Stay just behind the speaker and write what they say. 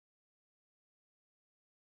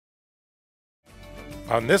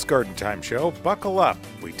On this Garden Time show, buckle up.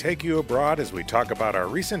 We take you abroad as we talk about our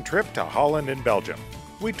recent trip to Holland and Belgium.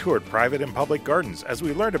 We toured private and public gardens as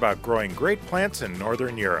we learned about growing great plants in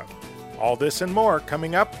Northern Europe. All this and more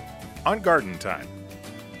coming up on Garden Time.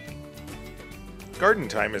 Garden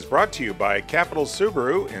Time is brought to you by Capital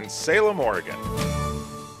Subaru in Salem, Oregon.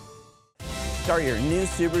 Start your new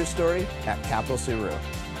Subaru story at Capital Subaru.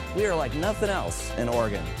 We are like nothing else in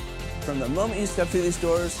Oregon. From the moment you step through these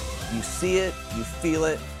doors, you see it, you feel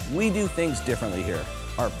it. We do things differently here.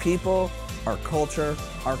 Our people, our culture,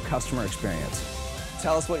 our customer experience.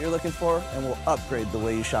 Tell us what you're looking for and we'll upgrade the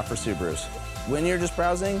way you shop for Subarus. When you're just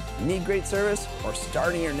browsing, need great service, or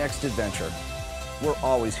starting your next adventure, we're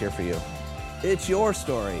always here for you. It's your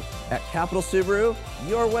story at Capital Subaru,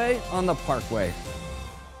 your way on the Parkway.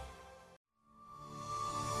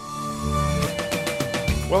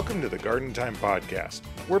 Welcome to the Garden Time Podcast.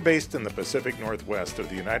 We're based in the Pacific Northwest of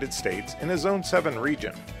the United States in a Zone 7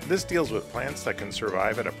 region. This deals with plants that can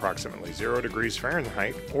survive at approximately 0 degrees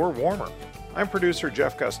Fahrenheit or warmer. I'm producer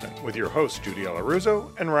Jeff Gustin with your hosts Judy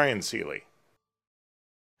Russo and Ryan Seeley.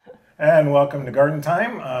 And welcome to Garden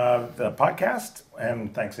Time, the podcast.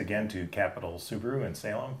 And thanks again to Capital Subaru in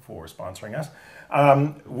Salem for sponsoring us.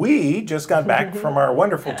 We just got back from our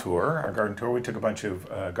wonderful tour, our garden tour. We took a bunch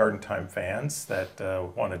of Garden Time fans that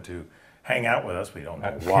wanted to hang out with us. We don't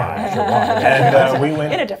know why. And we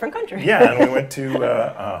went in a different country. Yeah, and we went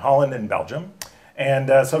to Holland and Belgium.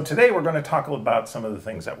 And so today we're going to talk about some of the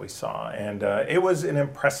things that we saw. And it was an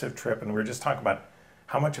impressive trip, and we were just talking about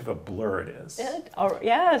how much of a blur it is.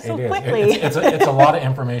 Yeah, so it quickly. It's a lot of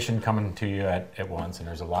information coming to you at once, and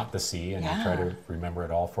there's a lot to see, and you try to remember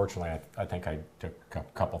it all. Fortunately, I think I took a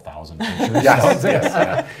couple thousand pictures. Yes.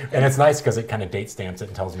 And it's nice because it kind of date stamps it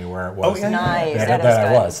and tells me where it was. Oh, yeah. Nice. That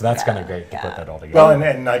I was. So that's kind of great to put that all together. Well,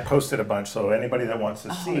 and I posted a bunch, so anybody that wants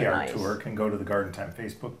to see our nice. tour can go to the Garden Time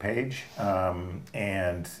Facebook page.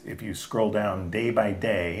 And if you scroll down day by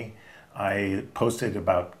day, I posted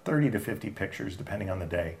about 30 to 50 pictures, depending on the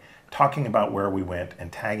day, talking about where we went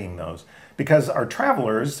and tagging those. Because our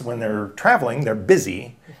travelers, when they're traveling, they're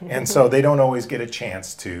busy, and so they don't always get a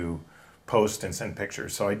chance to post and send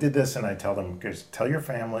pictures. So I did this, and I tell them, just tell your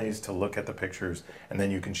families to look at the pictures, and then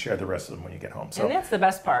you can share the rest of them when you get home. So, and that's the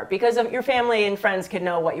best part, because your family and friends can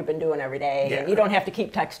know what you've been doing every day, and you don't have to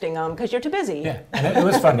keep texting them because you're too busy. Yeah, and it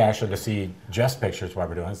was fun actually to see Jeff's pictures while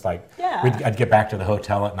we're doing it. It's like, I'd get back to the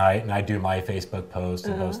hotel at night, and I'd do my Facebook post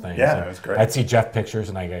and those things. Yeah, and it was great. I'd see Jeff pictures,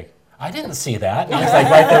 and I'd go, I didn't see that. And I was like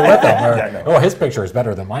right there with him. Or, his picture is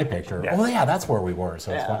better than my picture. Yeah. Oh yeah, that's where we were.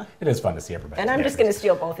 So it's fun. It is fun to see everybody. And I'm just going to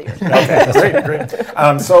steal both of yours. Okay, great.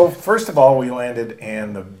 So first of all, we landed,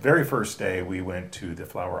 and the very first day we went to the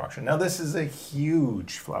flower auction. Now this is a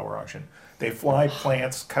huge flower auction. They fly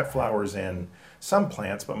plants, cut flowers in, some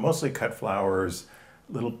plants, but mostly cut flowers,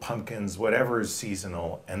 little pumpkins, whatever is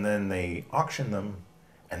seasonal, and then they auction them,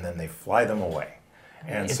 and then they fly them away.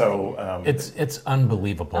 And it's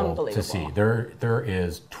unbelievable to see. There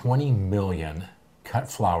is 20 million cut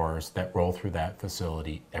flowers that roll through that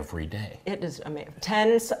facility every day. It is amazing.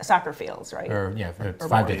 10 soccer fields, right? Or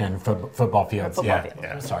 5 to 10 football fields. Sorry,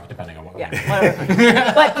 depending on what. But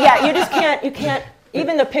you can't.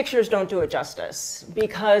 Even the pictures don't do it justice,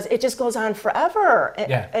 because it just goes on forever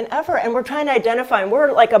and ever. And we're trying to identify, and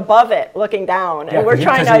we're like above it looking down, and we're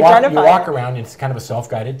trying to identify. You walk around, and it's kind of a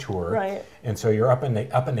self-guided tour. Right. And so you're up in the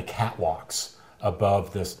catwalks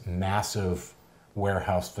above this massive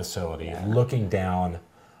warehouse facility, looking down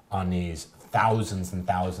on these thousands and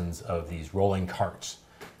thousands of these rolling carts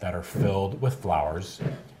that are filled with flowers.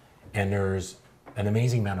 And there's an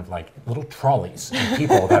amazing amount of like little trolleys and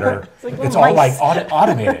people that are, it's all like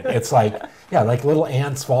automated. It's like, like little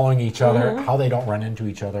ants following each other. How they don't run into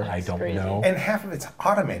each other, I don't know. And half of it's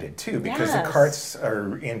automated too, because the carts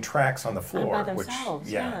are in tracks on the floor. By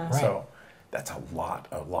themselves, So that's a lot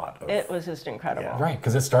of. It was just incredible. Yeah. Right,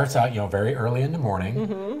 because it starts out, very early in the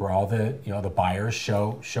morning, where all the, the buyers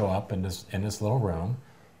show up in this little room,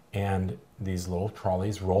 and these little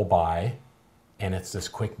trolleys roll by. And it's this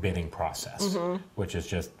quick bidding process, which is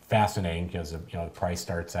just fascinating, because the price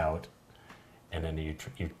starts out, and then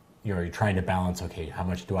you're trying to balance. Okay, how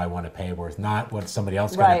much do I want to pay? Where it's not what somebody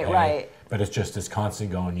else going to pay, right. But it's just this constant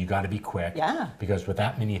going. You got to be quick, because with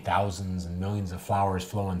that many thousands and millions of flowers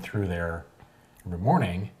flowing through there every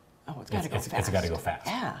morning, it's got to go fast. It's got to go fast.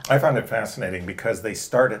 Yeah, I found it fascinating because they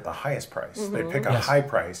start at the highest price. They pick a high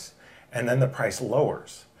price, and then the price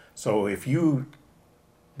lowers. So if you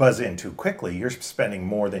buzz in too quickly, you're spending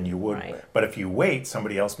more than you would. Right. But if you wait,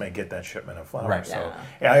 somebody else may get that shipment of flowers. Right. So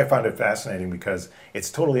yeah, I found it fascinating because it's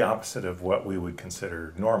totally opposite of what we would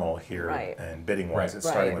consider normal here. Right. And bidding wise, Right. it's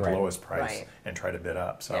starting with Right. the lowest price Right. and try to bid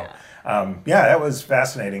up. So Yeah. yeah, that was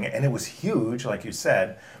fascinating, and it was huge, like you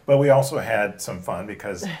said. But we also had some fun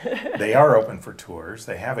because they are open for tours.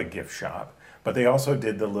 They have a gift shop. But they also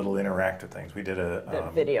did the little interactive things. We did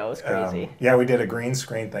The video is crazy. yeah, we did a green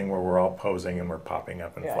screen thing where we're all posing and we're popping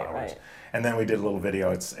up in Right, flowers. right. And then we did a little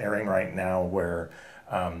video. It's airing right now where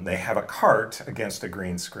they have a cart against a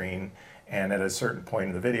green screen. And at a certain point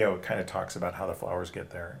in the video, it kind of talks about how the flowers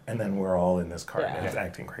get there. And then we're all in this cart and it's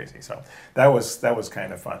acting crazy. So that was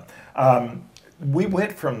kind of fun. We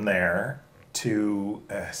went from there to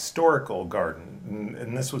a historical garden,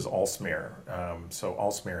 and this was Alsmeer. So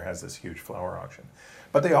Alsmeer has this huge flower auction.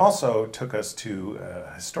 But they also took us to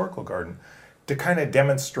a historical garden to kind of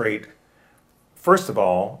demonstrate, first of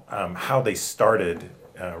all, how they started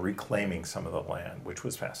reclaiming some of the land, which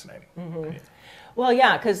was fascinating. Mm-hmm. Well,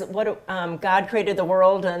 yeah, because God created the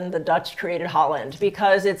world and the Dutch created Holland,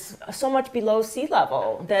 because it's so much below sea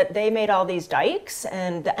level that they made all these dikes,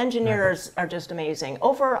 and the engineers are just amazing.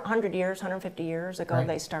 Over 100 years, 150 years ago,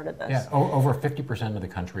 they started this. Yeah, over 50% of the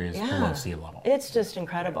country is below sea level. It's just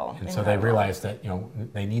incredible. And so they realized that,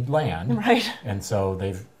 they need land. Right. And so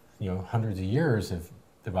they've, hundreds of years have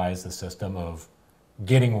devised the system of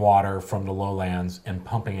getting water from the lowlands and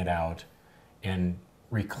pumping it out and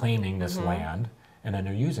reclaiming this land. And then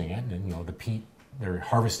they're using it, and the peat, they're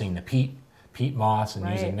harvesting the peat moss and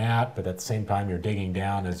using that, but at the same time you're digging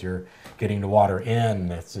down as you're getting the water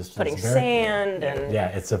in. It's just putting very, sand and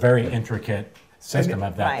it's a very intricate system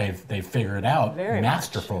of that they've figured out very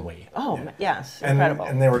masterfully. Oh yes, incredible.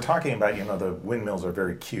 And they were talking about, the windmills are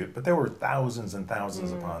very cute, but there were thousands and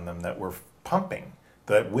thousands upon them that were pumping.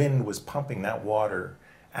 The wind was pumping that water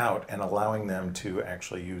out and allowing them to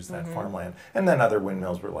actually use that farmland. And then other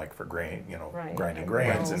windmills were like for grain, grinding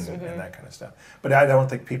grains and that kind of stuff. But I don't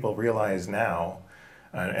think people realize now,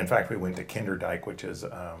 in fact, we went to Kinderdijk, which is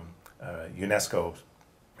a UNESCO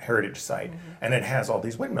heritage site, and it has all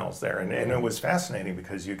these windmills there. And it was fascinating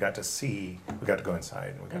because we got to go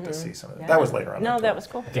inside and we got to see some of that. That was later on. No, that was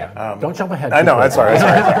cool. Yeah, don't jump ahead. I know, that's all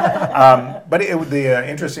right. But the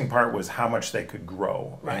interesting part was how much they could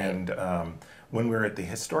grow. Right. And when we were at the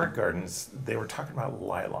historic gardens, they were talking about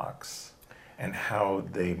lilacs and how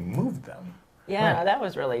they moved them. Yeah, that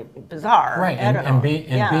was really bizarre. Right, I don't know.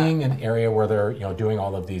 being an area where they're doing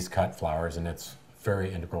all of these cut flowers, and it's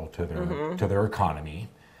very integral to their economy.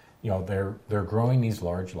 They're growing these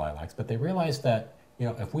large lilacs, but they realized that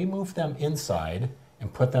if we move them inside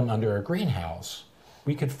and put them under a greenhouse,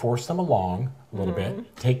 we could force them along a little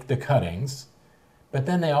bit, take the cuttings. But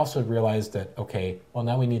then they also realized that, okay, well,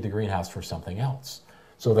 now we need the greenhouse for something else.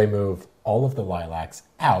 So they move all of the lilacs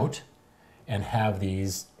out and have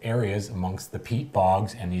these areas amongst the peat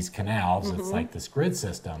bogs and these canals. It's like this grid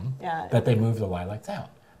system that they move the lilacs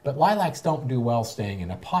out. But lilacs don't do well staying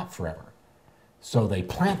in a pot forever. So they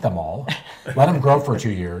plant them all, let them grow for 2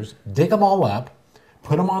 years, dig them all up,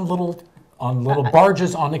 put them on little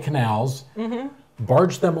barges on the canals,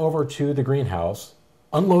 barge them over to the greenhouse,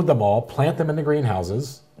 unload them all, plant them in the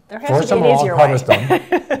greenhouses, force them all, harvest them,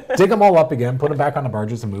 dig them all up again, put them back on the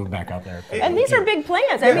barges and move them back out there. And these are big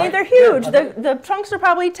plants. I mean, they're huge. The trunks are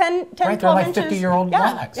probably 10, 12 right, they're like inches. 50-year-old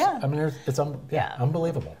lilacs. Yeah. I mean, it's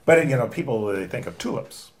unbelievable. But people, they think of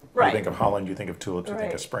tulips. Right. You think of Holland, you think of tulips, you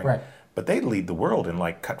think of spring. Right. But they lead the world in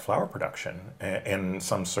cut flower production in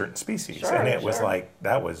some certain species. Sure, and it was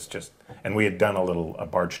that was just, and we had done a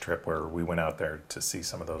barge trip where we went out there to see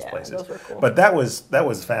some of those places. Those were cool. But that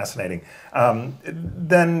was fascinating.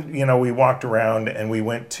 Then, we walked around and we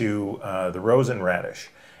went to the Rose and Radish.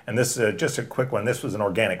 And this is just a quick one. This was an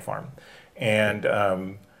organic farm.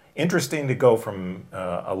 And interesting to go from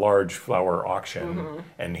a large flower auction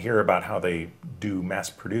and hear about how they do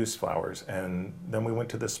mass-produced flowers. And then we went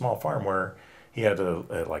to this small farm where he had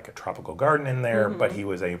a tropical garden in there, but he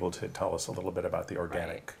was able to tell us a little bit about the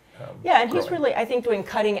organic. And he's really, I think, doing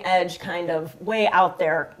cutting edge kind of way out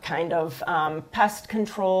there kind of pest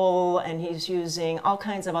control, and he's using all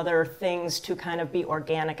kinds of other things to kind of be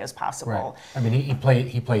organic as possible. Right. I mean,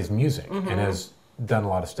 he plays music and has done a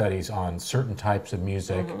lot of studies on certain types of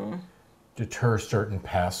music, deter certain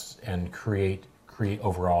pests, and create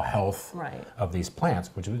overall health of these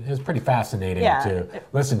plants, which is pretty fascinating to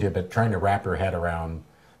listen to, but trying to wrap your head around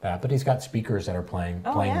that. But he's got speakers that are playing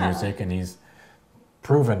music, and he's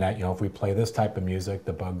proven that, you know, if we play this type of music,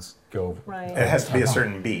 the bugs go. Right. It has to be a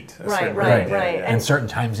certain beat. Right. And certain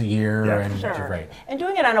times a year. Yeah. And Sure. right. And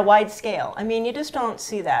doing it on a wide scale. I mean, you just don't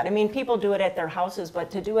see that. I mean, people do it at their houses, but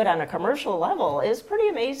to do it on a commercial level is pretty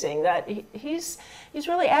amazing. That he's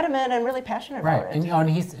really adamant and really passionate Right, about it. and you know, and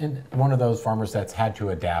he's one of those farmers that's had to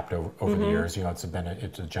adapt over the years. You know, it's a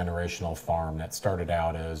generational farm that started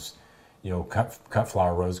out as, you know, cut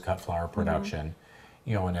flower, rose cut flower production.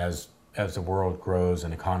 You know, and as the world grows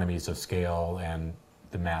and economies of scale and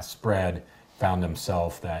the mass spread, found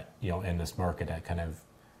himself that, you know, in this market that kind of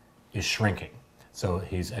is shrinking. So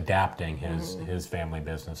he's adapting his family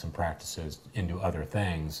business and practices into other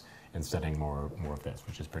things and studying more of this,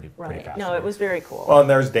 which is pretty fascinating. No, it was very cool. Well, and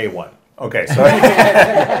there's day one. Okay, so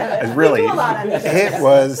it's really, We do a lot on these.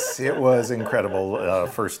 it was incredible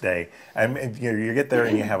first day. And you get there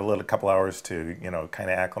and you have a couple hours to, you know, kind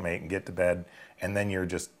of acclimate and get to bed, and then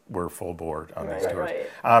we're full board on these tours.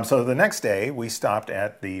 Right. So the next day we stopped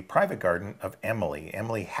at the private garden of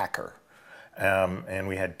Emily Hacker. And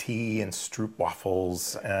we had tea and stroop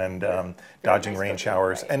waffles and dodging rain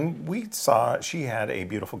showers. And we saw she had a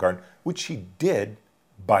beautiful garden, which she did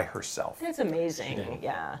by herself. It's amazing,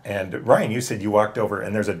 yeah. And Ryan, you said you walked over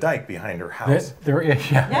and there's a dike behind her house. There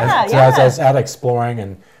is, yeah. Yeah, So as I was out exploring,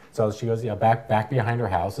 and so she goes, yeah, back behind her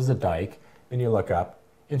house is a dike, and you look up,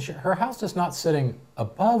 and her house is not sitting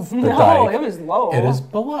above the dike. No, it was low. It is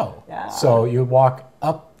below. Yeah. So you walk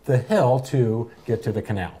up the hill to get to the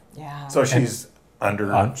canal. Yeah. So she's She's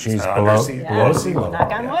below below sea level.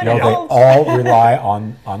 Knock on wood, You know, it they holds. all rely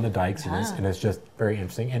on the dikes, and it's just very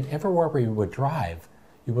interesting. And everywhere we would drive,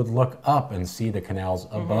 you would look up and see the canals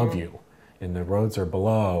above you, and the roads are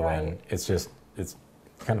below, and it's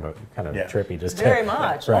kind of trippy. Just Very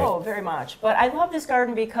much. Right. Oh, very much. But I love this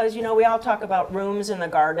garden because, you know, we all talk about rooms in the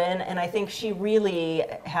garden, and I think she really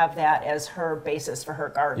have that as her basis for her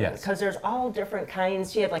garden. Yes. Because there's all different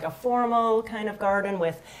kinds. She had like a formal kind of garden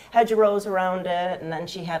with hedgerows around it, and then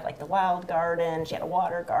she had like the wild garden. She had a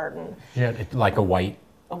water garden. Yeah, like a white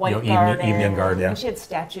garden. evening garden. And she had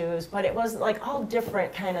statues, but it was like all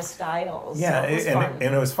different kind of styles. Yeah, so it was fun.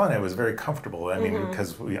 and it was fun. It was very comfortable. I mean,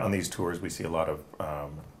 because on these tours we see a lot of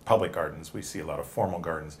public gardens, we see a lot of formal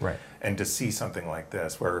gardens, Right. And to see something like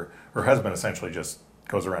this, where her husband essentially just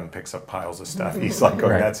goes around and picks up piles of stuff. He's like, oh,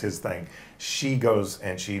 Right. that's his thing. She goes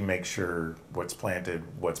and she makes sure what's planted,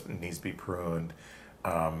 what needs to be pruned.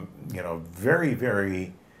 You know, very,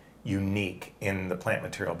 very unique in the plant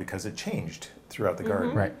material because it changed throughout the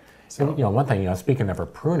garden. Right. So, you know, one thing, you know, speaking of her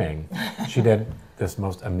pruning, she did this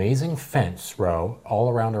most amazing fence row all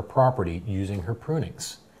around her property using her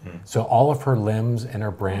prunings. So all of her limbs and her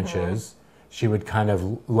branches, she would kind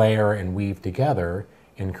of layer and weave together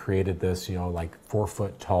and created this, you know, like 4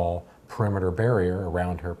 foot tall perimeter barrier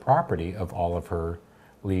around her property of all of her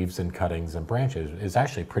leaves and cuttings and branches. It's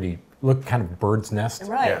actually pretty, look kind of bird's nest.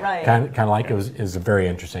 Right, Yeah. right. Kind of like it was a very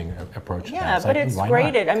interesting approach. to Yeah, that. but like, it's why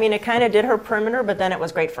great. not? I mean, it kind of did her perimeter, but then it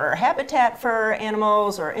was great for her habitat for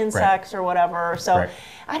animals or insects or whatever. So Right.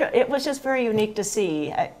 it was just very unique to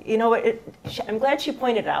see. You know, I'm glad she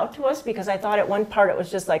pointed it out to us because I thought at one part it was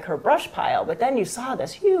just like her brush pile, but then you saw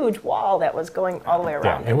this huge wall that was going all the way Yeah,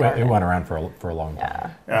 around. it went around for a long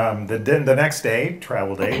time. Yeah. The next day,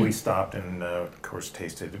 travel day, we stopped and, of course,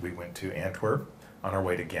 tasted. We went to Antwerp on our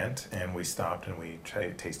way to Ghent, and we stopped and we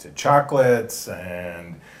tasted chocolates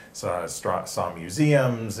and saw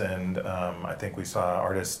museums, and I think we saw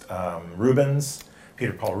artist Rubens,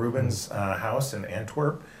 Peter Paul Rubens' house in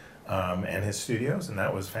Antwerp, and his studios, and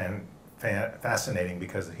that was fascinating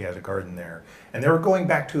because he had a garden there. And they were going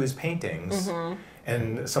back to his paintings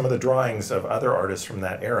and some of the drawings of other artists from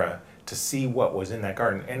that era to see what was in that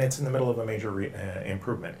garden, and it's in the middle of a major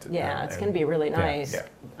improvement. Yeah, it's going to be really nice.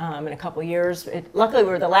 Yeah. In a couple years. Luckily,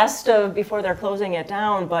 we're the last before they're closing it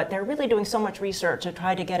down, but they're really doing so much research to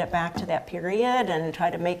try to get it back to that period and try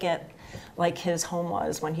to make it like his home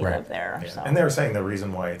was when he Right. lived there. Yeah. So. And they were saying the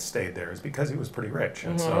reason why it stayed there is because he was pretty rich,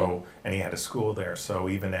 and and he had a school there. So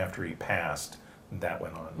even after he passed, that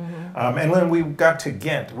went on. And when we got to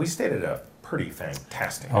Ghent, we stayed at a pretty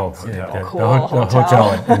fantastic hotel. The Cool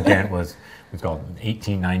hotel in Ghent was called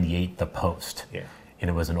 1898 The Post. Yeah. And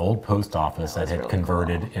it was an old post office that had really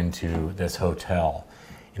converted into this hotel.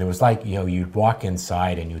 And it was like, you know, you'd walk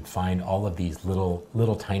inside and you'd find all of these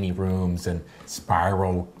little tiny rooms and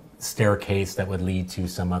spiral staircase that would lead to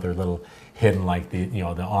some other little hidden, like the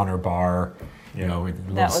honor bar, you know, a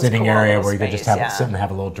little was sitting cool, area little where you could just space, sit and have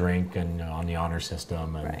a little drink and on the honor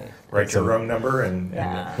system. And Right. Write your room number, and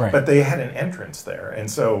Right. but they had an entrance there, and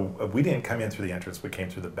so we didn't come in through the entrance. We came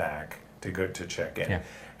through the back to go to check in, Yeah.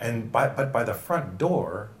 and but by the front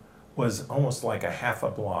door was almost like a half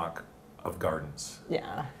a block of gardens.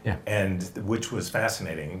 Yeah. And which was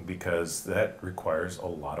fascinating because that requires a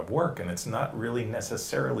lot of work, and it's not really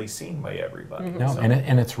necessarily seen by everybody. No, So-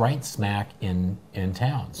 and it's right smack in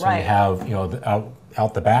town. So Right. you have, you know,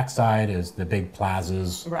 out the backside is the big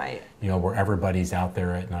plazas, Right. you know, where everybody's out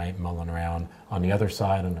there at night mulling around. On the other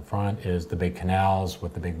side, on the front, is the big canals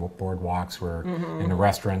with the big boardwalks where, and the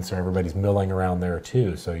restaurants, so everybody's milling around there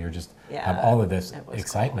too. So you're just have all of this it was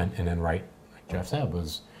excitement, and then right, like Jeff said,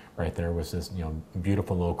 was right there was this, you know,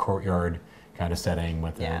 beautiful little courtyard kind of setting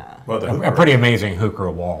with a pretty amazing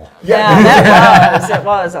hookah wall. Yeah, that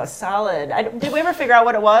was a solid. Did we ever figure out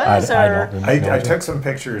what it was? I took some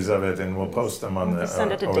pictures of it, and we'll post them on the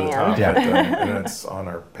send it to over the Dan. top, and it's on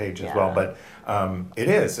our page as well. But it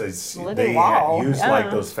is. They wall. used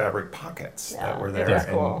like those fabric pockets that were there, it was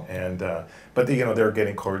cool. but you know, they were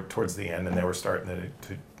getting towards the end, and they were starting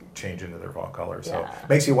to change into their fall color. So Yeah.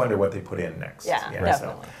 makes you wonder what they put in next. Yeah,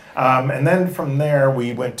 definitely. And then from there,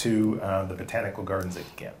 we went to the Botanical Gardens at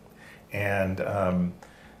Ghent. And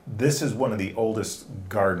this is one of the oldest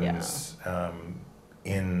gardens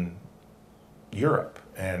in Europe.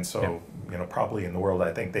 And so, you know, probably in the world.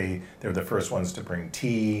 I think they were the first ones to bring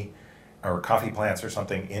tea or coffee plants or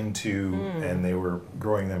something into, and they were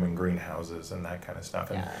growing them in greenhouses and that kind of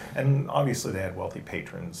stuff. And obviously they had wealthy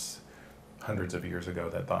patrons hundreds of years ago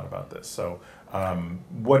that thought about this. So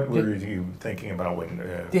what were you thinking about when?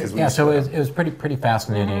 So it was pretty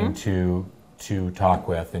fascinating to talk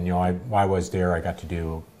with, and you know, I was there. I got to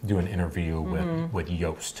do an interview with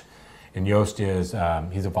Joost, and Joost is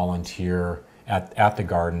he's a volunteer at the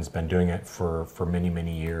gardens, been doing it for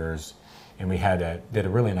many years, and we did a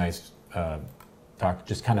really nice talk,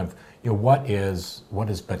 just kind of, you know, what is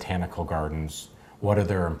botanical gardens, what are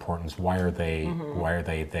their importance, why are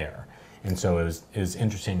they there. And so it was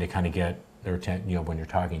interesting to kind of get their attention, you know, when you're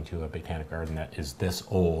talking to a botanic garden that is this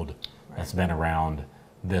old, that's been around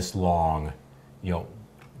this long, you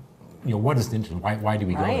know, what is the interest? Why do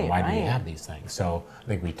we go there? Why do we have these things? So I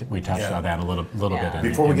think we touched on that a little bit.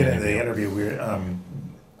 Before we get into the interview, we're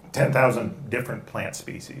 10,000 different plant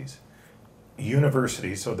species.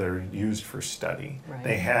 Universities, so they're used for study. Right.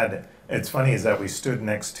 They had. It's funny is that we stood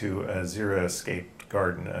next to a xeriscaped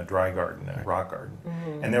garden, a dry garden, a rock garden,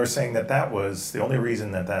 and they were saying that was the only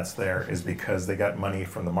reason that's there is because they got money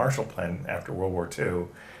from the Marshall Plan after World War II,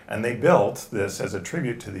 and they built this as a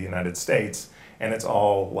tribute to the United States, and it's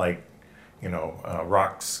all like, you know,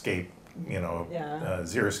 rockscape, you know,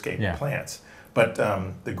 xeriscape plants. But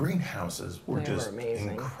the greenhouses were just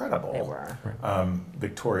incredible. They were.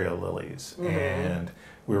 Victoria lilies, and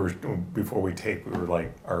we were before we taped. We were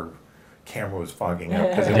like our camera was fogging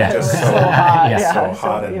up because it was just so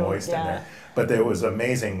hot and moist in there. But it was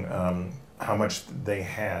amazing how much they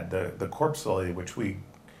had. The corpse lily, which we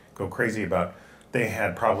go crazy about, they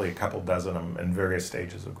had probably a couple dozen of them in various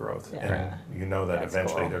stages of growth, and you know that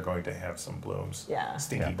eventually they're going to have some blooms.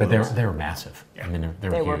 Stinky but blooms. they were massive. I mean, they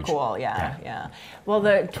were They were huge. cool, yeah. Well,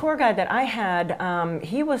 the tour guide that I had,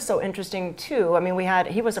 he was so interesting too. I mean,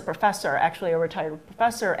 he was a professor, actually a retired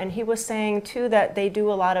professor, and he was saying too that they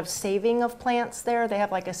do a lot of saving of plants there. They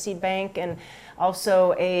have like a seed bank, and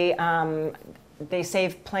also they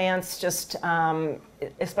save plants just,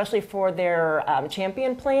 especially for their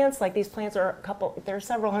champion plants. Like these plants are they're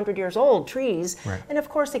several hundred years old, trees. Right. And of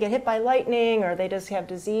course they get hit by lightning or they just have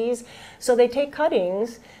disease. So they take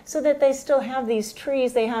cuttings so that they still have these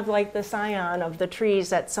trees. They have like the scion of the trees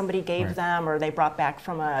that somebody gave them or they brought back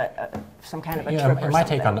from some kind of a trip or something. My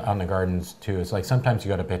take on the gardens too is like sometimes you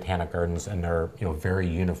go to botanic gardens and they're, you know, very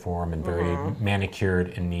uniform and very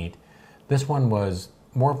manicured and neat. This one was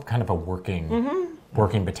more kind of a working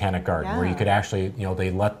botanic garden where you could actually, you know,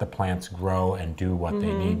 they let the plants grow and do what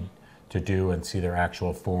they need to do and see their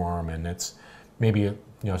actual form. And it's maybe, you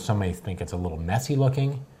know, some may think it's a little messy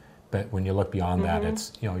looking, but when you look beyond that,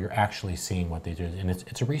 it's, you know, you're actually seeing what they do. And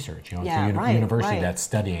it's a research, you know, it's a university that's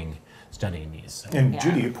studying these. And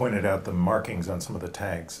Judy, you pointed out the markings on some of the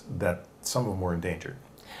tags that some of them were endangered.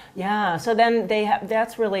 Yeah, so then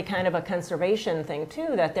that's really kind of a conservation thing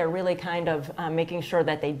too, that they're really kind of making sure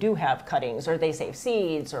that they do have cuttings or they save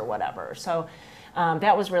seeds or whatever. So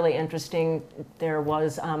that was really interesting. There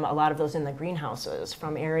was a lot of those in the greenhouses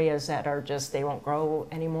from areas that are just, they won't grow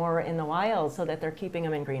anymore in the wild, so that they're keeping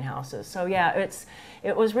them in greenhouses. So yeah,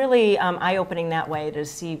 it was really eye-opening that way to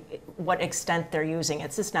see what extent they're using.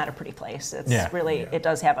 It's just not a pretty place. It's really, it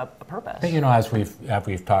does have a purpose. But, you know, as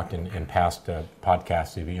we've talked in past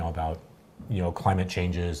podcasts, you know, about, you know, climate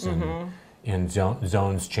changes and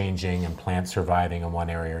zones changing and plants surviving in one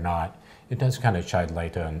area or not, It does kind of shed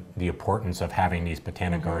light on the importance of having these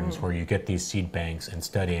botanic gardens where you get these seed banks and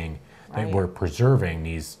studying that we're preserving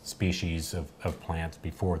these species of plants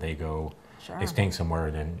before they go extinct somewhere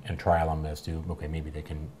and trial them as to, okay, maybe they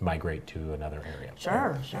can migrate to another area.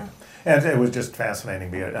 Sure. And it was just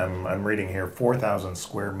fascinating. I'm reading here 4,000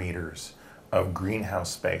 square meters of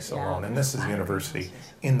greenhouse space alone, and this is a university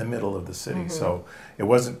in the middle of the city. So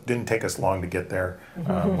it didn't take us long to get there.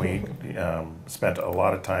 We spent a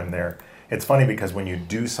lot of time there. It's funny because when you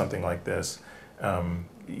do something like this,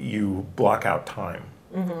 you block out time.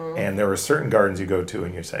 And there are certain gardens you go to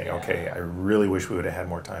and you're saying, okay, I really wish we would have had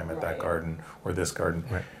more time at that garden or this garden.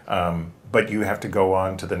 But you have to go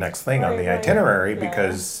on to the next thing on the itinerary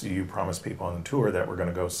because you promised people on the tour that we're going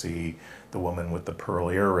to go see the woman with the pearl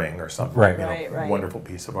earring or something. Wonderful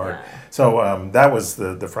piece of art. So that was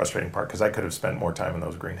the frustrating part because I could have spent more time in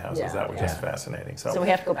those greenhouses. That was just fascinating. So we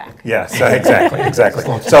have to go back. Yes,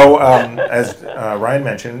 exactly. So as Ryan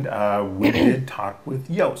mentioned, we did talk with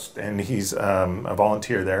Joost, and he's a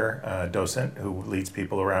volunteer there, a docent who leads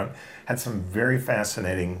people around, had some very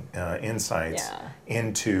fascinating insights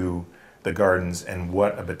into the gardens and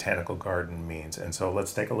what a botanical garden means. And so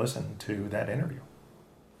let's take a listen to that interview.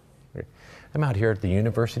 I'm out here at the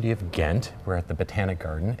University of Ghent. We're at the Botanic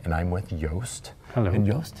Garden, and I'm with Joost. Hello. And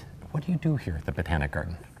Joost, what do you do here at the Botanic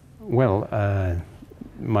Garden? Well,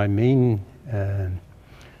 my main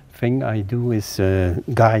thing I do is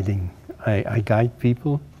guiding. I guide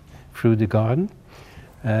people through the garden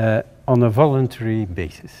on a voluntary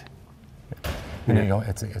basis. You know,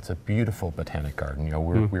 it's a beautiful botanic garden. You know,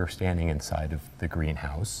 we're standing inside of the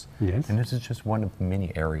greenhouse, and this is just one of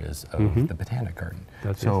many areas of the botanic garden.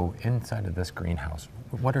 So inside of this greenhouse,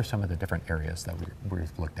 what are some of the different areas that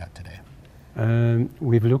we've looked at today?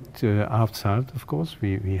 We've looked outside, of course.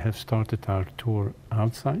 We have started our tour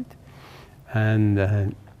outside, and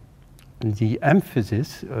the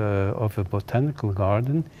emphasis of a botanical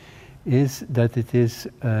garden is that it is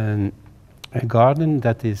a garden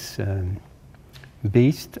that is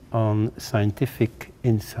based on scientific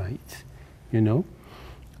insights. You know,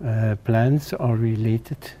 plants are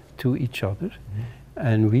related to each other,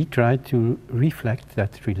 and we try to reflect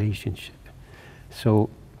that relationship.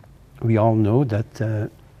 So we all know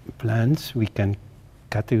that plants we can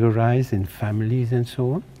categorize in families and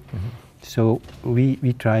so on. So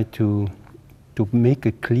we try to make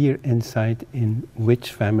a clear insight in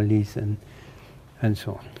which families and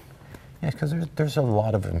so on. Yeah, because there's a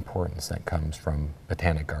lot of importance that comes from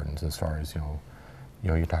botanic gardens as far as, you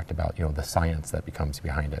know, you talked about, you know, the science that becomes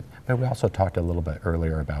behind it. But we also talked a little bit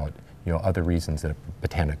earlier about, you know, other reasons that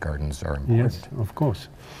botanic gardens are important. Yes, of course.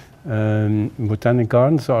 Botanic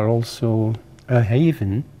gardens are also a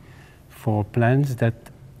haven for plants that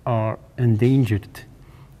are endangered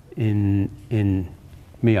in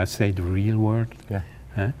may I say, the real world,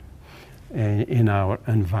 in our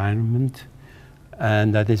environment.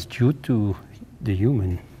 And that is due to the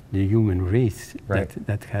human race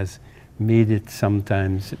that has made it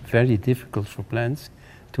sometimes very difficult for plants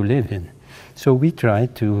to live in. So we try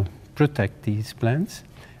to protect these plants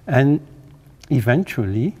and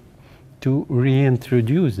eventually to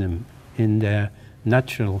reintroduce them in their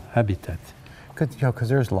natural habitat. Because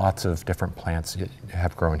there's lots of different plants you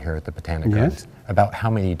have grown here at the Botanic Gardens. About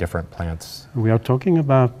how many different plants? We are talking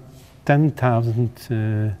about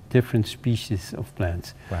 10,000 different species of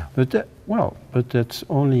plants. Wow. But that's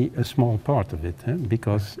only a small part of it,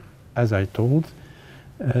 because, as I told,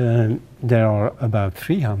 there are about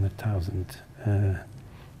 300,000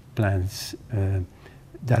 plants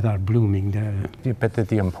that are blooming there. Yeah, but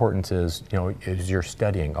the importance is, you know, is you're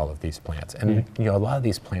studying all of these plants, and you know, a lot of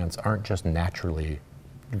these plants aren't just naturally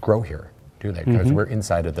grow here, do they? Because we're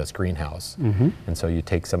inside of this greenhouse, and so you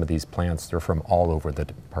take some of these plants; they're from all over the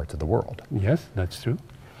parts of the world. Yes, that's true.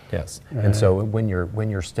 Yes, and so when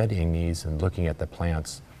you're studying these and looking at the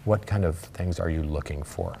plants, what kind of things are you looking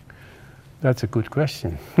for? That's a good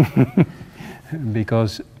question,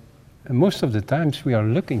 because most of the times we are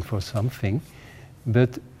looking for something.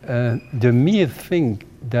 But the mere thing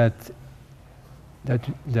that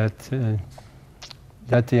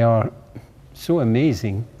they are so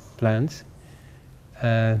amazing plants,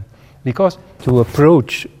 because to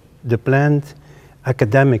approach the plant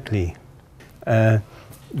academically,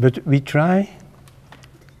 but we try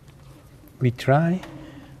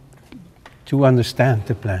to understand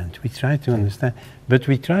the plant. We try to understand, but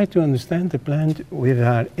we try to understand the plant with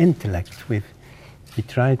our intellect.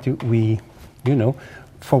 You know,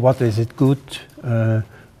 for what is it good,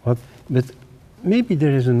 but maybe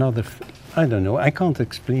there is another, I don't know, I can't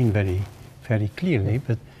explain very clearly,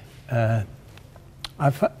 but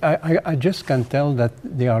I just can tell that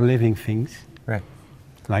they are living things, Right.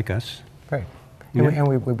 like us. Right. Yeah.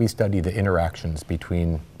 And we study the interactions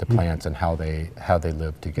between the plants and how they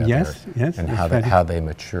live together. Yes, yes, And that's how they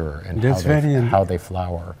mature and That's how they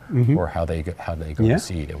flower or how they go Yeah. to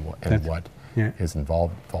seed and what Yeah. is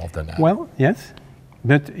involved in that. Well, yes,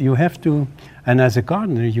 but you have to, and as a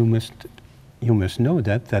gardener, you must know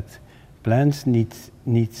that plants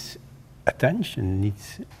needs attention,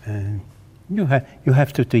 you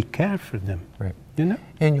have to take care for them. Right. You know.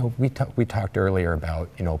 And we talked earlier about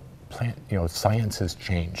plant science has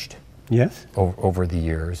changed Yes. over the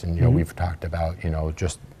years, and we've talked about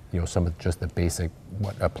some of just the basic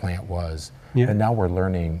what a plant was. Yeah. And now we're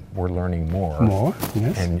learning more. More,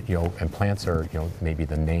 yes. And and plants are maybe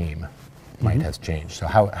the name might has changed. So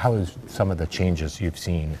how is some of the changes you've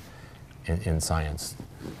seen in science?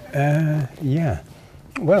 Yeah.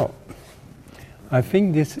 Well, I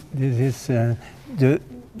think this is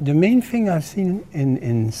the main thing I've seen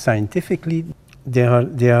in scientifically.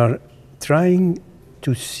 They are trying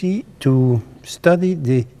to study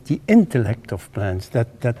the intellect of plants.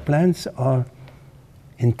 That plants are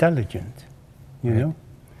intelligent. You know.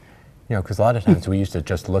 Because a lot of times we used to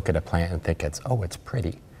just look at a plant and think it's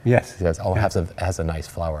pretty. Yes. It has a nice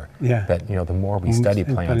flower. Yeah. But the more we study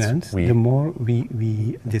plants, the more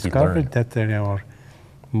we discover that there are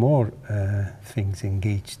more things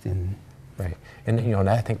engaged in. Right, and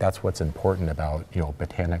I think that's what's important about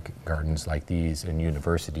botanic gardens like these and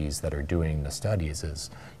universities that are doing the studies is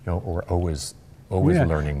we're always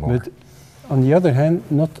learning more. But on the other hand,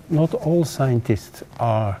 not all scientists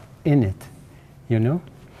are in it. Right.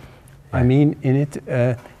 I mean, in it.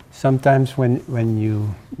 Sometimes when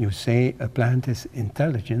you say a plant is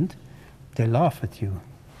intelligent, they laugh at you.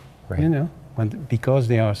 Right. Because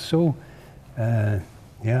they are so,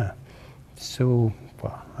 so,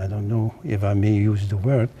 well, I don't know if I may use the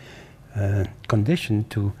word, conditioned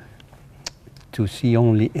to see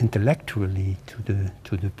only intellectually to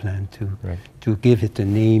the plant, to give it a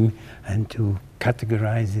name and to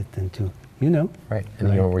categorize it and to, Right, and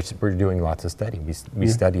we're doing lots of study. We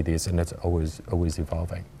study these, and it's always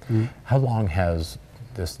evolving. How long has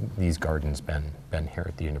these gardens been here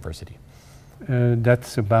at the university?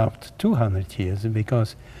 That's about 200 years,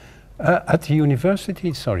 because at the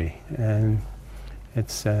university,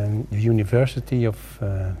 it's the University of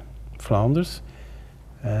Flanders.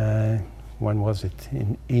 When was it?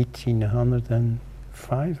 In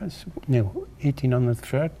 1805? No,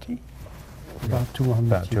 1830. About 200.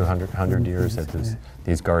 About 200 years that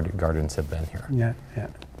these gardens have been here. Yeah.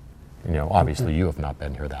 Obviously you have not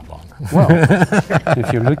been here that long. Well,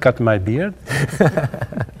 if you look at my beard.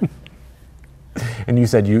 And you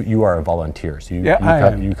said you are a volunteer, so you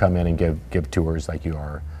come in and give tours like you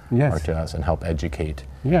are to us and help educate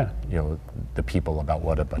the people about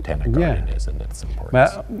what a botanic garden is and its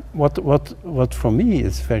importance. But what for me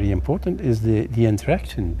is very important is the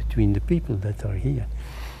interaction between the people that are here.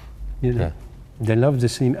 They love the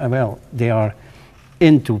same. Well, they are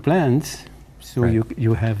into plants, so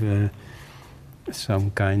you have some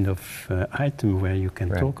kind of item where you can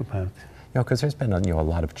talk about. Because there's been a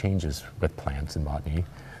lot of changes with plants in botany.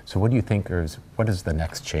 So what do you think what is the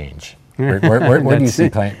next change? Where do you see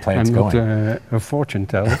plants going? I'm not a fortune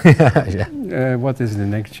teller. What is the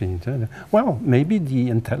next change? Well, maybe the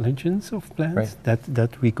intelligence of plants,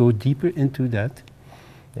 that we go deeper into that.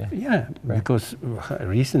 Because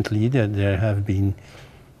recently there have been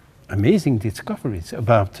amazing discoveries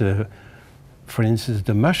about, for instance,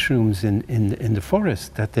 the mushrooms in the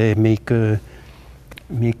forest, that they make a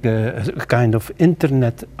kind of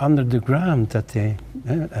internet under the ground, that they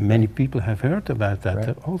and many people have heard about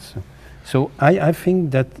that also. So I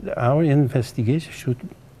think that our investigation should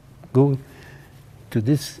go to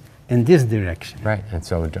in this direction. Right, and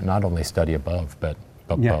so not only study above, but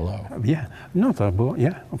below. Yeah, not above.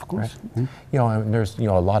 Yeah, of course. Right. And there's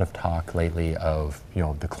a lot of talk lately of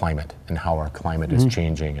the climate and how our climate is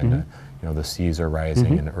changing, and the seas are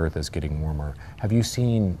rising and the earth is getting warmer. Have you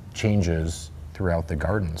seen changes throughout the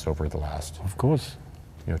gardens over the last? Of course.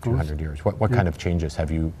 200 years. What kind of changes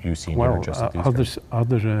have you seen here just at these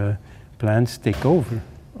other plants take over.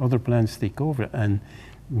 Other plants take over, and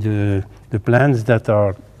the plants that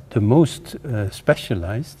are the most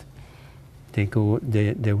specialized, they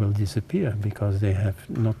will disappear because they have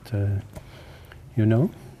not,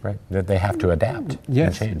 Right, that they have to adapt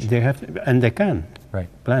and change. They have to, and they can. Right.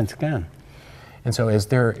 Plants can. And so is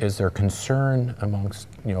there concern amongst,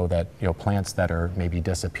 that, plants that are maybe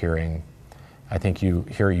disappearing? I think you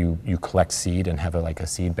collect seed and have a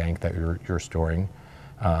seed bank that you're storing.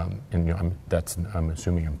 And that's, I'm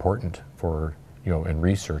assuming, important for in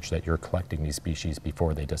research that you're collecting these species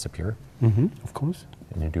before they disappear. Of course.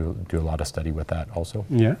 And you do a lot of study with that also.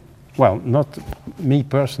 Yeah. Well, not me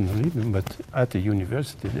personally, but at the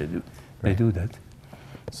university they do that.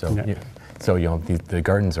 So, so the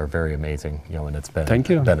gardens are very amazing, and it's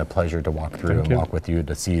been a pleasure to walk through and walk with you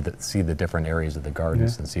to see the different areas of the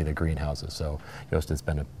gardens and see the greenhouses. So, Joost, it's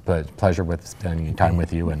been a pleasure with spending time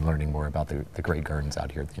with you and learning more about the great gardens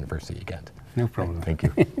out here at the University of Ghent. No problem. Thank you.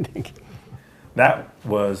 Thank you. That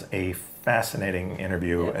was a fascinating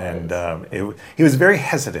interview, and he was very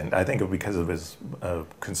hesitant, I think, because of his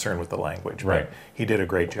concern with the language. Right. But he did a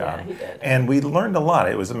great job. Yeah, he did. And we learned a lot.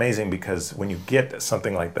 It was amazing because when you get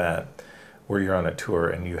something like that, where you're on a tour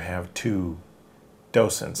and you have two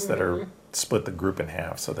docents that are split the group in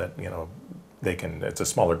half so that, they can, it's a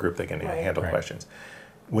smaller group, they can handle questions.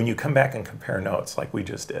 When you come back and compare notes like we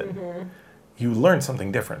just did, you learn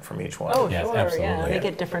something different from each one. Oh, Yes, sure, absolutely. yeah. They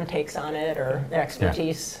get different takes on it or their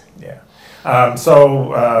expertise. Yeah.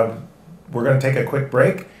 So we're going to take a quick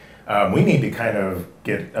break. We need to kind of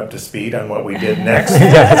get up to speed on what we did next.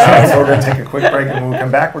 So we're going to take a quick break, and when we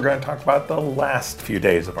come back, we're going to talk about the last few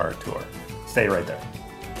days of our tour. Stay right there.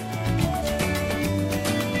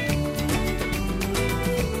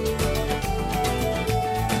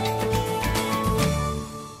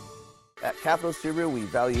 At Capital Subaru, we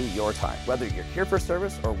value your time, whether you're here for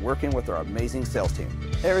service or working with our amazing sales team.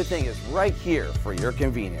 Everything is right here for your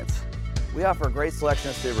convenience. We offer a great selection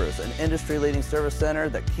of Subarus, an industry-leading service center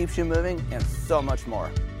that keeps you moving, and so much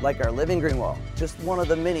more. Like our living green wall, just one of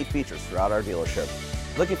the many features throughout our dealership.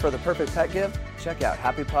 Looking for the perfect pet gift? Check out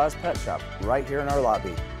Happy Paws Pet Shop right here in our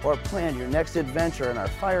lobby. Or plan your next adventure in our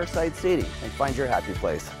fireside seating and find your happy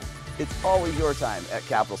place. It's always your time at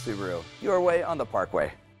Capital Subaru, your way on the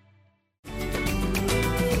Parkway.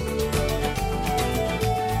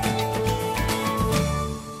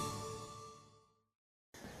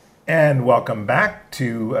 And welcome back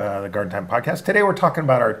to the Garden Time Podcast. Today we're talking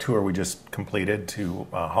about our tour we just completed to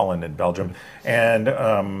Holland and Belgium. And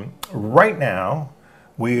right now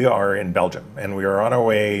we are in Belgium, and we are on our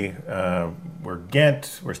way,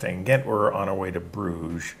 we're staying in Ghent, we're on our way to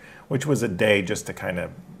Bruges, which was a day just to kind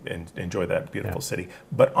of enjoy that beautiful city.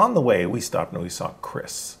 But on the way we stopped and we saw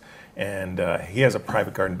Chris. And he has a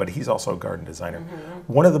private garden, but he's also a garden designer.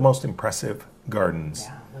 One of the most impressive gardens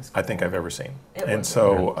I think I've ever seen. And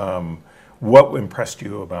so what impressed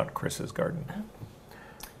you about Chris's garden?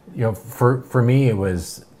 For me, it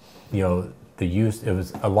was, it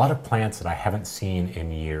was a lot of plants that I haven't seen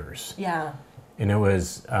in years. Yeah. And it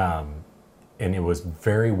was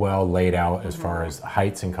very well laid out as far as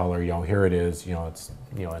heights and color. Here it is, it's,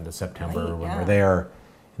 into September when we're there.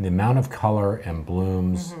 And the amount of color and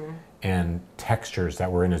blooms and textures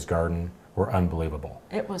that were in his garden were unbelievable.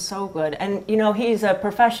 It was so good. And he's a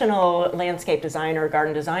professional landscape designer,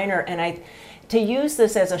 garden designer, and to use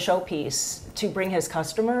this as a showpiece to bring his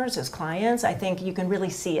customers, his clients, I think you can really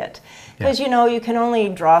see it. Because you can only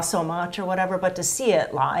draw so much or whatever, but to see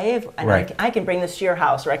it live, and I can bring this to your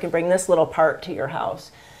house, or I can bring this little part to your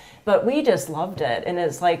house. But we just loved it, and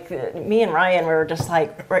it's like me and Ryan were just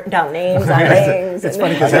like writing down names on things. It's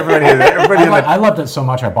funny because everybody I loved it so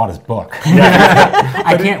much I bought his book.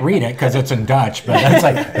 I can't read it because it's in Dutch, but it's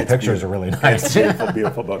like the pictures are really nice. Beautiful,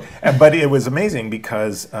 beautiful book. But it was amazing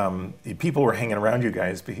because people were hanging around you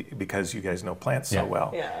guys because you guys know plants so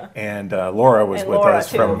well. Yeah. And Laura was with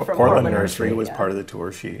us too, from Portland Nursery. Nursery, was part of the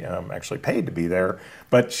tour. She actually paid to be there,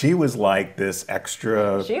 but she was like this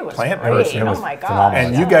extra plant person. Oh my God! Phenomenal.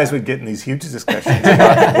 And you guys would get in these huge discussions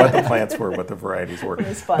about what the plants were, what the varieties were. It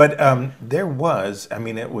was fun. But there was,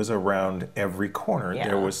 it was around every corner. Yeah.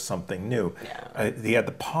 There was something new. Yeah. He had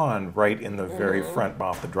the pond right in the very front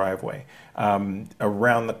off the driveway.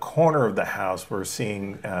 Around the corner of the house, we're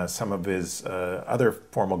seeing some of his other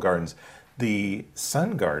formal gardens. The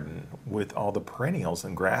sun garden with all the perennials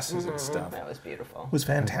and grasses and stuff. That was beautiful. Was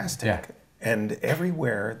fantastic. Yeah. And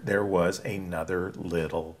everywhere there was another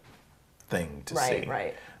little thing to see.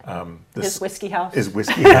 Right. His whiskey house. His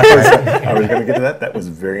whiskey house. I was going to get to that. That was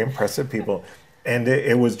very impressive, people. And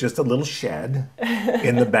it was just a little shed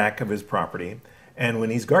in the back of his property. And when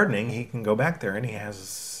he's gardening, he can go back there and he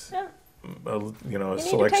has a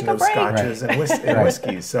selection of scotches and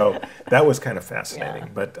whiskeys. So that was kind of fascinating.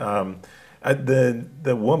 But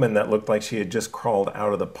the woman that looked like she had just crawled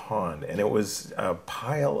out of the pond, and it was a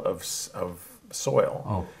pile of soil.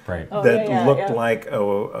 Oh, right. That looked like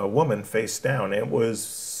a woman face down. It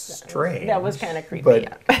was strange. That was kind of creepy.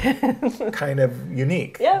 But kind of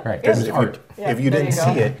unique. Yeah. Right. Because Yeah, if you there didn't you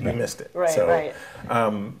go. see it, you missed it. Right, so, right.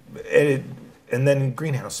 And then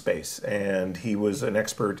greenhouse space. And he was an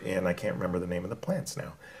expert in, I can't remember the name of the plants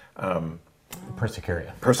now.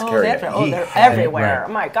 Persicaria. Persicaria. Oh, they're everywhere. Right.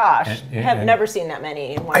 Oh my gosh, And- have and- never seen that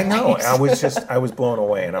many in one I know. place. I was blown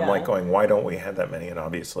away, and I'm Yeah. like going, why don't we have that many? And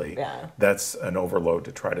obviously, Yeah. that's an overload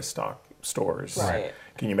to try to stock stores. Right.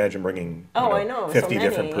 Can you imagine bringing I know, so 50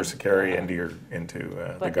 different many. Persicaria Yeah. into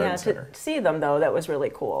the But garden yeah, center? to see them though, that was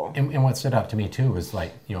really cool. And what stood out to me too was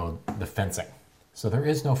like, the fencing. So there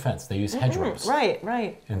is no fence. They use hedgerows.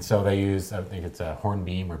 Right. And so they use, I think it's a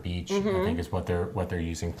hornbeam or beech, I think is what they're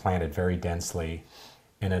using, planted very densely,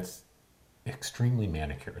 and it's extremely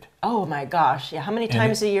manicured. Oh my gosh, yeah. How many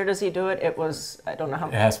times a year does he do it? It was, I don't know how.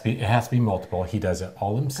 It has to be multiple. He does it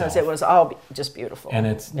all himself. Because it was all just beautiful. And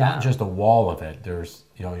it's not just a wall of it. There's,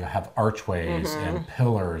 you have archways and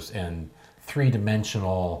pillars and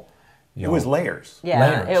three-dimensional. It was layers. Yeah,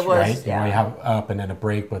 layers, it was. right? Yeah. You have up and then a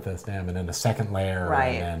break with a stem and then a second layer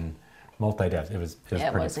Right. and then multi-depth. It was pretty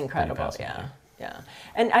incredible. fascinating. Yeah.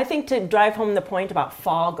 And I think to drive home the point about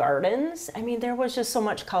fall gardens, I mean, there was just so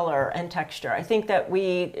much color and texture. I think that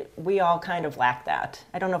we all kind of lack that.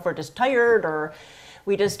 I don't know if we're just tired or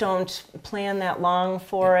we just don't plan that long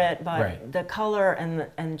for it, but Right. the color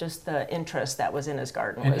and just the interest that was in his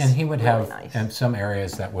garden was And he would really have nice. and some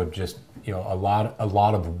areas that would just a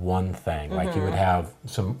lot of one thing. Like you would have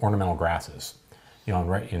some ornamental grasses, and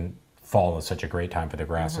right in fall is such a great time for the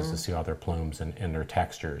grasses to see all their plumes and their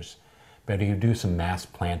textures. But you do some mass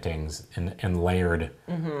plantings and layered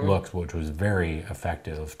looks, which was very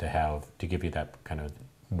effective to give you that kind of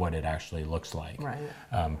what it actually looks like. Right.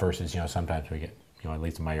 Versus sometimes we get at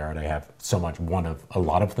least in my yard I have so much one of a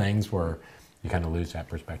lot of things where you kind of lose that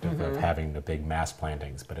perspective of having the big mass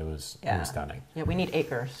plantings, but it was stunning. Yeah, we need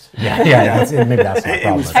acres. Yeah, maybe that's the It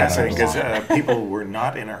problem. was fascinating because people were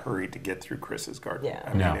not in a hurry to get through Chris's garden. Yeah. I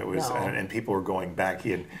mean, No. it was, No. and people were going back.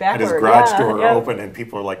 He had his Backward, garage yeah, door yeah. open, and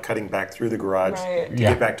people were like cutting back through the garage Right. to Yeah.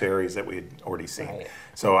 get back to areas that we had already seen. Right.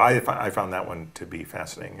 So I found that one to be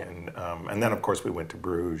fascinating, and then of course we went to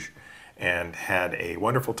Bruges and had a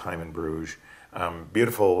wonderful time in Bruges.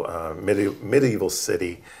 Beautiful medieval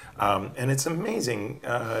city, and it's amazing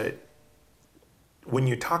when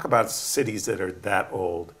you talk about cities that are that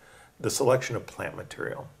old, the selection of plant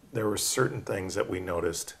material. There were certain things that we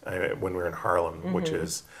noticed when we were in Haarlem, which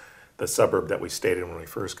is the suburb that we stayed in when we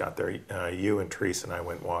first got there. You and Therese and I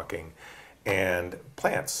went walking, and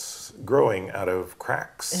plants growing out of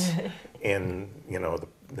cracks in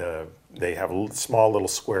they have a small little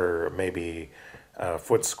square, maybe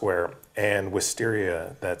foot square, and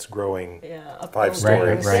wisteria that's growing Up 5 buildings,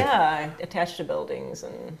 stories. Right. Yeah, attached to buildings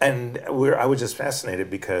and I was just fascinated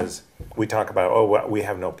because we talk about, we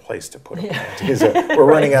have no place to put a plant. We're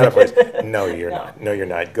running out of place. No, you're not. No, you're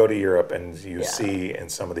not. Go to Europe and you see in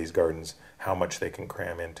some of these gardens how much they can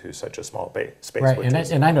cram into such a small space. Right, which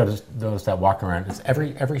is- and I noticed those that walk around. It's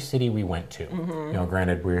every city we went to.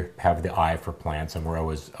 Granted we have the eye for plants, and we're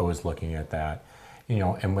always looking at that.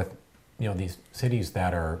 And with these cities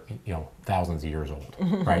that are thousands of years old,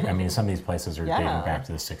 right? I mean, some of these places are dating back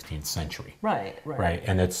to the 16th century. right. Right,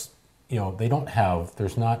 and it's they don't have.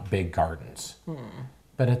 There's not big gardens,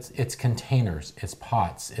 but it's containers, it's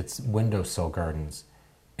pots, it's windowsill gardens,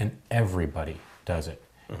 and everybody does it.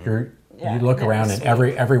 You look that around was and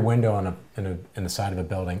every window in the side of a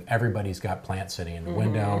building, everybody's got plants sitting in the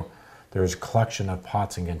window. There's a collection of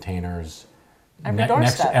pots and containers Every next to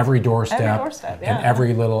doorstep. every doorstep, Every doorstep, and yeah.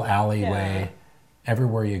 every little alleyway. Yeah.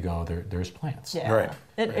 Everywhere you go, there's plants. Yeah. Right.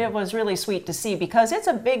 It was really sweet to see because it's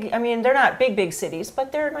a big, I mean, they're not big cities,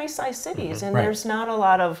 but they're nice sized cities. And Right. there's not a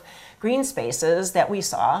lot of green spaces that we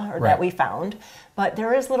saw or Right. that we found, but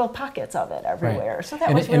there is little pockets of it everywhere. So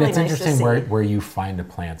that was and really it's nice to interesting see. where you find the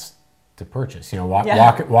plants to purchase. Yeah.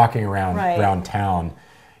 Walking around Right. around town,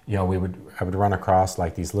 I would run across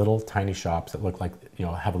like these little tiny shops that look like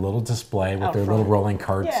have a little display with Out their little front. rolling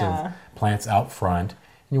carts Yeah. of plants out front.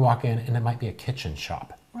 And you walk in, and it might be a kitchen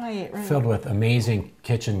shop Right. filled with amazing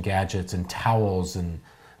kitchen gadgets and towels and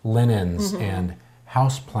linens Mm-hmm. and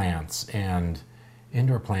house plants and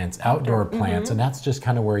indoor plants, outdoor plants, Mm-hmm. and that's just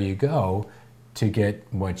kind of where you go to get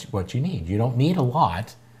what you need. You don't need a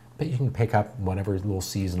lot, but you can pick up whatever little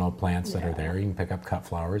seasonal plants that are there. You can pick up cut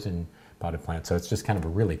flowers and potted plants. So it's just kind of a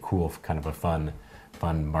really cool, kind of a fun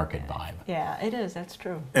market vibe. Yeah, it is. That's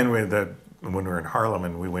true. And when we were in Harlem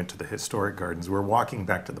and we went to the historic gardens, we were walking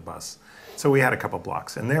back to the bus. So we had a couple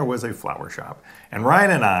blocks, and there was a flower shop. And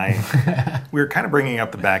Ryan and I, we were kind of bringing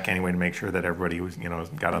up the back anyway to make sure that everybody was,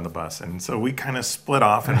 got on the bus. And so we kind of split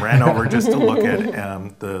off and ran over just to look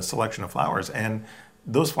at the selection of flowers. And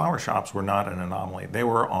those flower shops were not an anomaly. They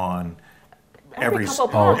were on Every couple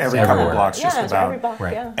blocks. Every couple blocks, Yeah, just it's about. every block,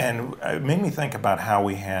 Right. yeah. And it made me think about how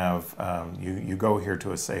we have, you go here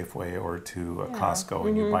to a Safeway or to a Costco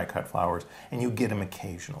and you buy cut flowers and you get them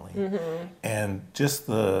occasionally. And just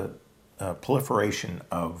the proliferation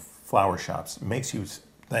of flower shops makes you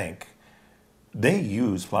think they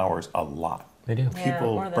use flowers a lot. They do. Yeah,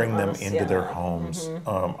 People more than bring them us, into their homes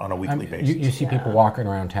on a weekly basis. You see people walking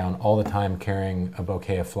around town all the time carrying a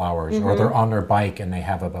bouquet of flowers, or they're on their bike and they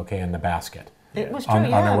have a bouquet in the basket. It was true, on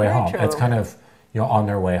their way very home. true. It's kind of, on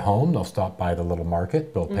their way home, they'll stop by the little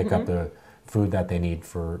market, they'll pick up the food that they need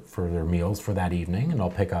for their meals for that evening, and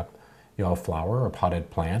they'll pick up a flower or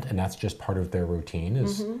potted plant, and that's just part of their routine,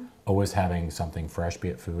 is always having something fresh, be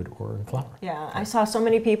it food or in flower. Yeah, I saw so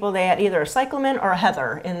many people, they had either a cyclamen or a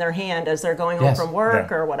heather in their hand as they're going home from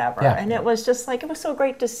work or whatever. Yeah. And it was just like, it was so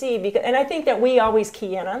great to see. Because, and I think that we always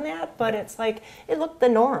key in on that, but it's like, it looked the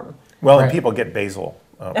norm. Well, and people get basil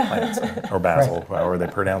plants, or basil, or they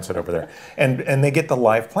pronounce it over there. And they get the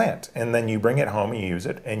live plant, and then you bring it home and you use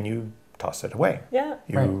it, and you toss it away. Yeah.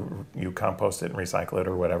 You compost it and recycle it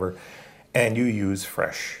or whatever, and you use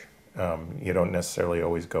fresh. You don't necessarily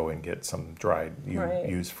always go and get some dried. You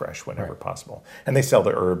use fresh whenever possible. And they sell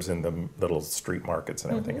the herbs in the little street markets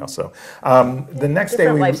and everything else. So the next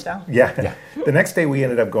day lifestyle. The next day we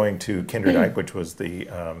ended up going to Kinderdijk, which was the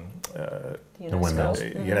windmills.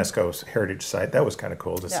 UNESCO's heritage site. That was kind of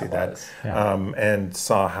cool to see that, Yeah. and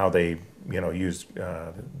saw how they used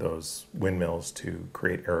those windmills to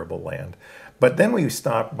create arable land. But then we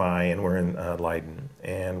stopped by, and we're in Leiden,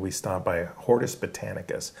 and we stopped by Hortus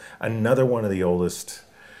Botanicus, another one of the oldest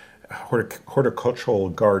horticultural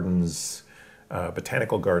gardens,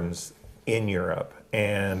 botanical gardens in Europe.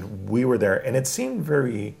 And we were there, and it seemed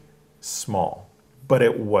very small, but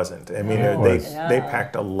it wasn't. I mean, they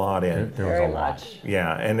packed a lot in. There was a lot.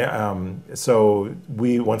 Yeah, and so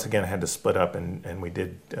we once again had to split up, and we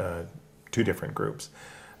did two different groups.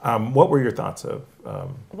 What were your thoughts of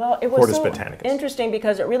Well, it was Hortus so Botanicus? interesting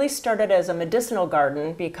because it really started as a medicinal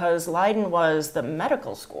garden because Leiden was the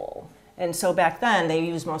medical school. And so back then they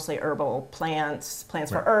used mostly herbal plants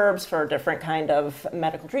for herbs, for different kind of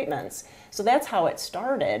medical treatments. So that's how it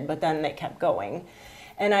started, but then they kept going.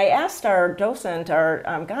 And I asked our docent,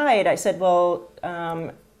 our guide, I said, well,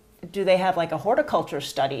 do they have like a horticulture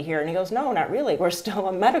study here? And he goes, no, not really. We're still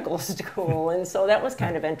a medical school. And so that was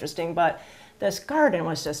kind of interesting. But this garden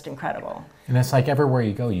was just incredible. And it's like everywhere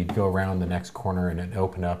you go, you'd go around the next corner and it'd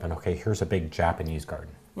open up and, okay, here's a big Japanese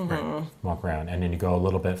garden. Right. Walk around. And then you go a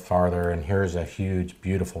little bit farther and here's a huge,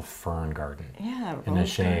 beautiful fern garden. Yeah. In the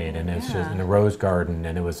shade. And it's just in a rose garden.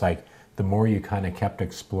 And it was like the more you kind of kept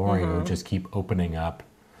exploring, it would just keep opening up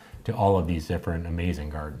to all of these different amazing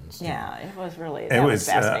gardens. Yeah, it was really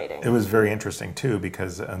fascinating. It was very interesting too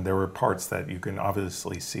because there were parts that you can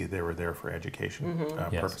obviously see they were there for education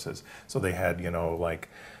purposes. So they had, like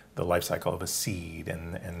the life cycle of a seed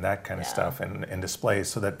and that kind of stuff and displays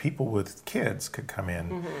so that people with kids could come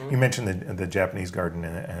in. You mentioned the Japanese garden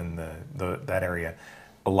and that area.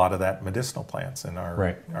 A lot of that medicinal plants, and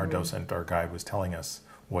our docent, our guide was telling us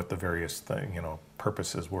what the various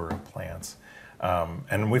purposes were of plants.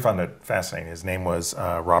 And we found it fascinating. His name was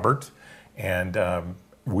Robert, and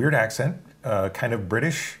weird accent, kind of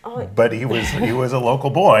British, but he was a local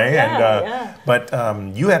boy. But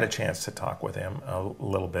you had a chance to talk with him a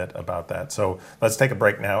little bit about that. So let's take a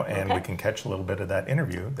break now, and we can catch a little bit of that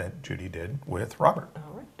interview that Judy did with Robert.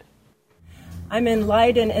 All right. I'm in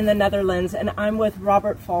Leiden in the Netherlands, and I'm with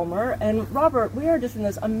Robert Fulmer. And Robert, we are just in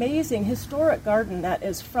this amazing historic garden that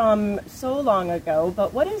is from so long ago,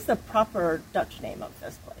 but what is the proper Dutch name of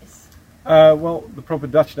this place? Well, the proper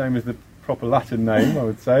Dutch name is the proper Latin name, I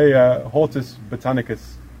would say, Hortus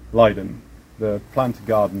Botanicus Leiden, the plant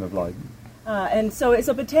garden of Leiden. And so it's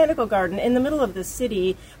a botanical garden in the middle of the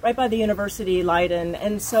city, right by the University Leiden.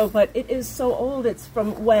 And so, but it is so old, it's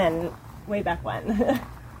from when? Way back when?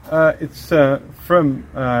 It's from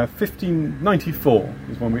 1594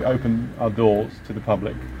 is when we opened our doors to the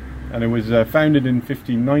public, and it was founded in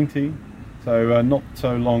 1590, so not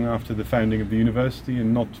so long after the founding of the university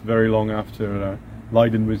and not very long after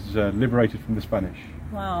Leiden was liberated from the Spanish.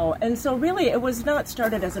 Wow, and so really it was not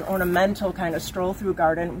started as an ornamental kind of stroll-through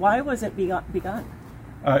garden. Why was it begun?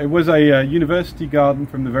 It was a university garden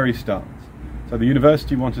from the very start. So the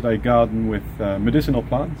university wanted a garden with medicinal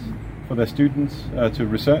plants for their students to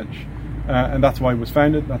research, and that's why it was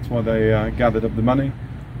founded. That's why they gathered up the money.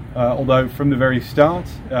 Although from the very start,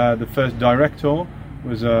 the first director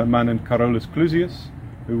was a man named Carolus Clusius,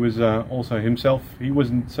 who was also himself, he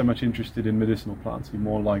wasn't so much interested in medicinal plants, he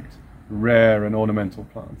more liked rare and ornamental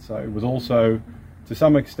plants. So it was also, to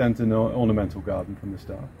some extent, an ornamental garden from the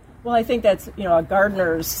start. Well, I think that's,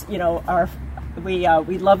 gardeners, we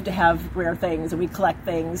love to have rare things, and we collect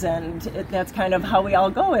things, and that's kind of how we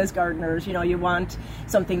all go as gardeners. You want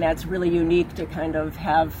something that's really unique to kind of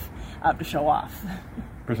have to show off.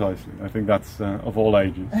 Precisely. I think that's of all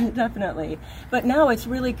ages. Definitely. But now it's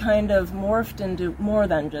really kind of morphed into more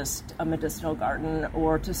than just a medicinal garden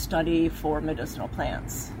or to study for medicinal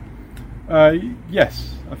plants.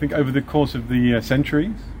 Yes. I think over the course of the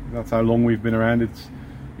centuries, that's how long we've been around,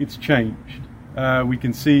 it's changed. We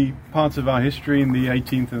can see parts of our history in the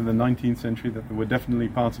 18th and the 19th century that there were definitely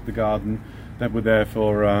parts of the garden that were there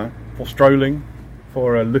for strolling,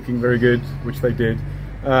 for looking very good, which they did.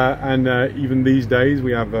 And even these days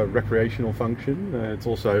we have a recreational function. It's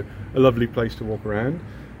also a lovely place to walk around.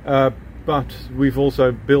 But we've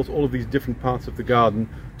also built all of these different parts of the garden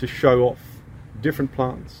to show off different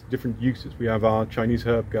plants, different uses. We have our Chinese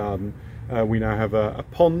herb garden. We now have a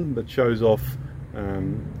pond that shows off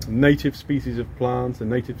native species of plants and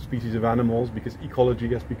native species of animals, because ecology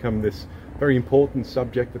has become this very important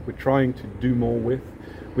subject that we're trying to do more with.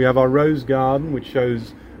 We have our rose garden, which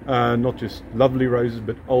shows not just lovely roses,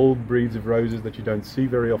 but old breeds of roses that you don't see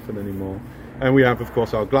very often anymore. And we have, of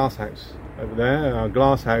course, our glass house over there. Our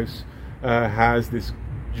glass house has this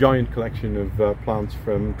giant collection of plants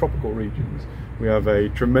from tropical regions. We have a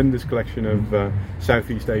tremendous collection of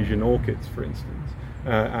Southeast Asian orchids, for instance,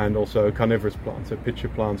 and also carnivorous plants, so pitcher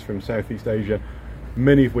plants from Southeast Asia,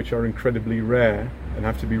 many of which are incredibly rare and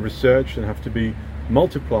have to be researched and have to be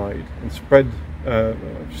multiplied and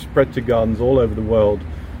spread to gardens all over the world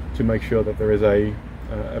to make sure that there is a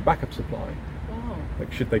backup supply. Wow.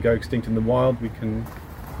 Like, should they go extinct in the wild, we can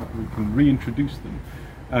reintroduce them.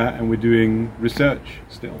 And we're doing research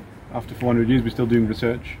still. After 400 years, we're still doing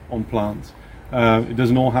research on plants. It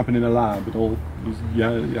doesn't all happen in a lab. You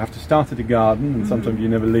have to start at a garden, and sometimes you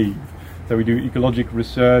never leave. So we do ecological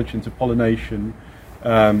research into pollination,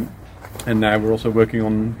 and now we're also working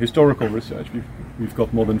on historical research. We've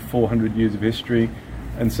got more than 400 years of history,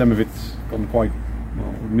 and some of it's gone quite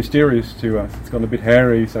mysterious to us. It's gone a bit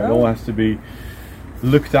hairy, so it all has to be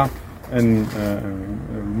looked up and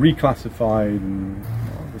reclassified, and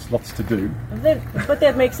there's lots to do. But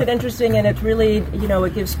that makes it interesting, and it really,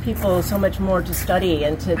 it gives people so much more to study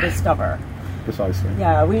and to discover. Precisely.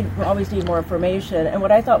 Yeah, we always need more information. And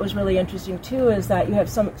what I thought was really interesting too is that you have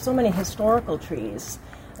so many historical trees.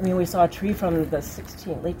 I mean, we saw a tree from the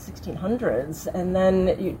late 1600s, and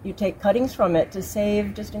then you take cuttings from it to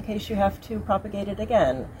save, just in case you have to propagate it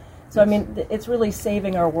again. So, yes. I mean, it's really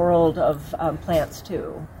saving our world of plants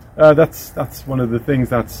too. That's one of the things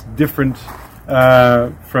that's different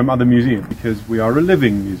from other museums, because we are a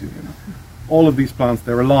living museum. All of these plants,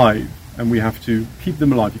 they're alive, and we have to keep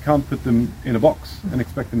them alive. You can't put them in a box and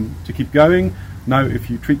expect them to keep going. No, if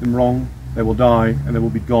you treat them wrong, they will die and they will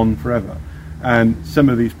be gone forever. And some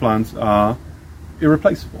of these plants are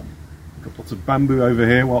irreplaceable. We've got lots of bamboo over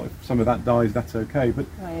here. Well, if some of that dies, that's okay. But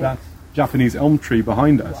that Japanese elm tree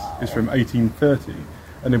behind us is from 1830,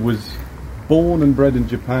 and it was born and bred in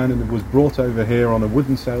Japan, and it was brought over here on a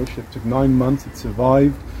wooden sail ship. It took 9 months. It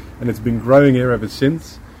survived, and it's been growing here ever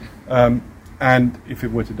since. And if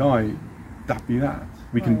it were to die, that'd be that.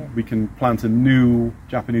 We can plant a new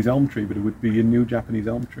Japanese elm tree, but it would be a new Japanese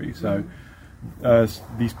elm tree. So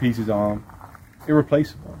these pieces are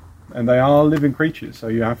irreplaceable, and they are living creatures, so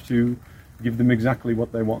you have to give them exactly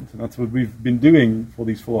what they want, and that's what we've been doing for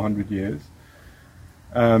these 400 years.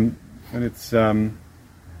 And it's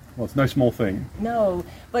it's no small thing. No,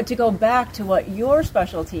 but to go back to what your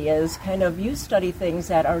specialty is, kind of you study things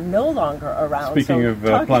that are no longer around. Speaking of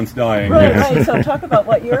plants dying. Right, so talk about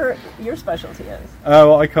what your specialty is.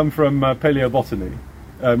 Well, I come from paleobotany,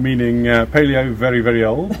 meaning paleo, very, very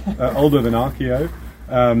old, older than archaeo.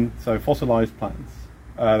 So fossilized plants,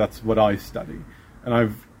 that's what I study. And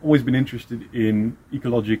I've always been interested in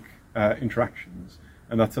ecologic interactions.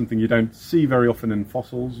 And that's something you don't see very often in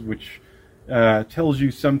fossils, which tells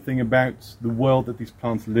you something about the world that these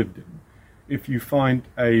plants lived in. If you find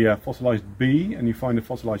a fossilized bee and you find a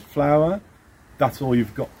fossilized flower, that's all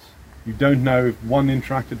you've got. You don't know if one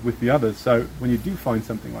interacted with the other. So when you do find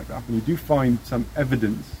something like that, when you do find some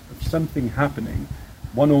evidence of something happening,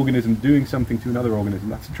 one organism doing something to another organism,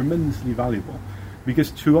 that's tremendously valuable.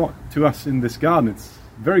 Because to us in this garden, it's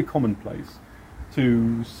very commonplace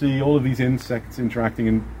to see all of these insects interacting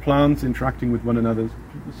and plants interacting with one another.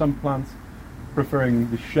 Some plants preferring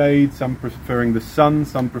the shade, some preferring the sun,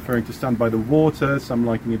 some preferring to stand by the water, some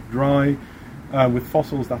liking it dry. With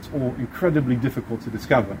fossils, that's all incredibly difficult to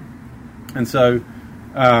discover. And so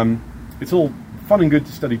it's all fun and good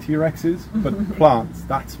to study T-Rexes, but plants,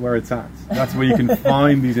 that's where it's at. That's where you can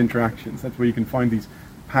find these interactions. That's where you can find these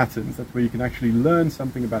patterns. That's where you can actually learn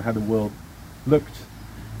something about how the world looked.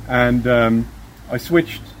 And I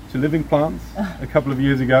switched to living plants a couple of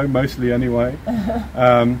years ago, mostly anyway.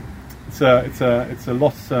 It's a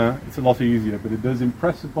lot easier, but it does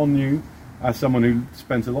impress upon you, as someone who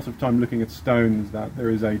spends a lot of time looking at stones, that there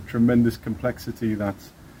is a tremendous complexity that's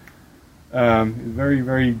very,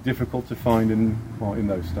 very difficult to find in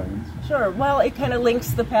those stones. Sure. Well, it kind of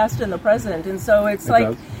links the past and the present, and so it's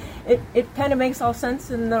it kind of makes all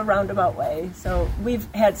sense in the roundabout way. So we've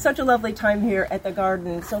had such a lovely time here at the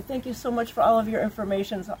garden. So thank you so much for all of your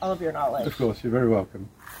information, all of your knowledge. Of course, you're very welcome.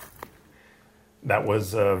 That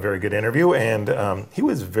was a very good interview, and he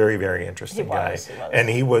was a very, very interesting guy. He was. And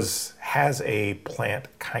he has a plant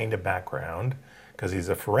kind of background because he's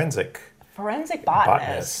a forensic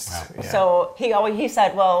botanist. Wow. Yeah. So he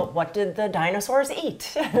said, well, what did the dinosaurs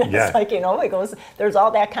eat? It's like, he goes, there's all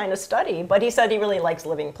that kind of study, but he said he really likes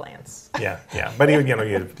living plants. Yeah. But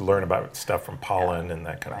you learn about stuff from pollen and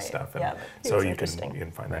that kind of stuff. And so you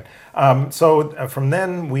can find that. So from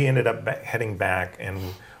then we ended up heading back, and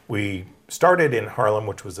we started in Haarlem,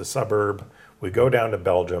 which was a suburb. We go down to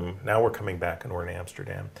Belgium. Now we're coming back and we're in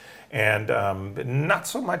Amsterdam. And not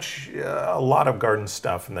so much a lot of garden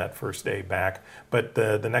stuff in that first day back, but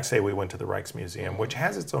the next day we went to the Rijksmuseum, which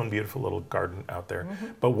has its own beautiful little garden out there,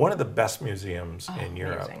 but one of the best museums in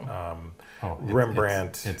Europe.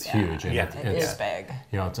 Rembrandt. It's huge. And it is big.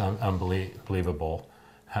 It's unbelievable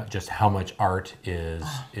just how much art is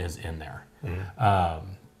in there.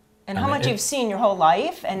 And how much you've seen your whole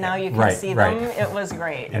life, and now you can see them. It was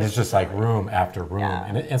great. And it's just like room after room.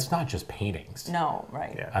 And it's not just paintings. No,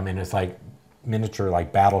 right. Yeah. I mean, it's like miniature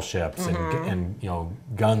like battleships and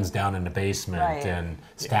guns down in the basement and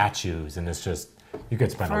statues, and it's just, you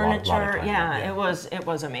could spend a lot of time there. It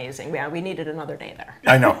was amazing. Yeah, we needed another day there.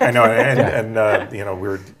 I know. And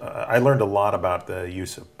I learned a lot about the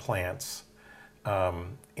use of plants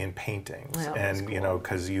in paintings, and cool.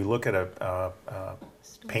 Because you look at a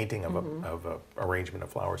painting of a arrangement of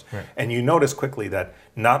flowers, and you notice quickly that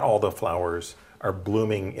not all the flowers are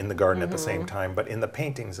blooming in the garden at the same time, but in the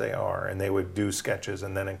paintings they are, and they would do sketches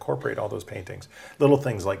and then incorporate all those paintings. Little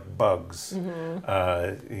things like bugs,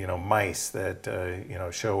 mice that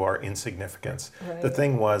show our insignificance. Right. The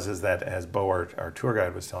thing is that, as Bo, our tour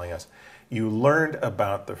guide, was telling us, you learned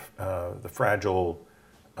about the fragile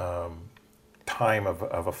time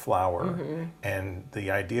of a flower, and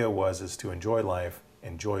the idea is to enjoy life.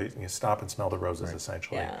 Stop and smell the roses,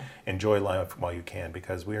 essentially. Yeah. Enjoy life while you can,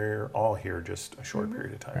 because we're all here just a short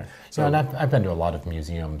period of time. Right. So, and I've been to a lot of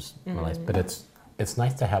museums, but it's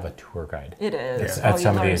nice to have a tour guide. It is. At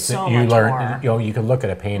some of these, you learn. You can look at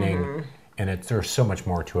a painting, and there's so much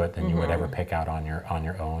more to it than you would ever pick out on your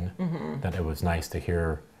own. That it was nice to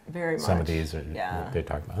hear. Very much. Some of these they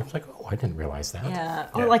talk about. I was like, oh, I didn't realize that. Yeah.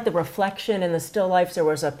 Or like the reflection in the still lifes. There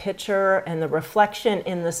was a picture, and the reflection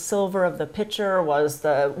in the silver of the picture was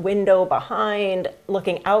the window behind,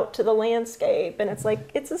 looking out to the landscape. And it's like,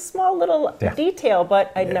 it's a small little detail,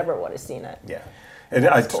 but I never would have seen it. Yeah. And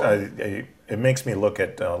it makes me look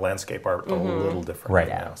at landscape art a little different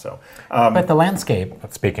now. So, but the landscape.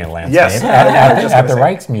 Speaking of landscape, at the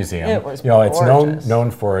Rijksmuseum, it was it's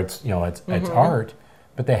known for its its art.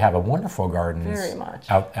 But they have a wonderful gardens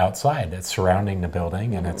outside that's surrounding the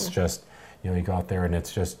building, and it's just, you go out there and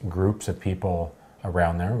it's just groups of people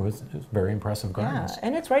around there. It was very impressive gardens. Yeah,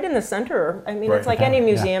 and it's right in the center. I mean, it's like any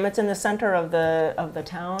museum. It's in the center of the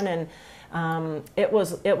town, and it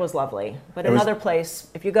was lovely. But another place,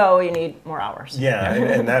 if you go, you need more hours. Yeah,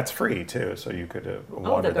 and that's free too, so you could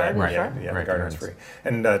wander that. The garden's free.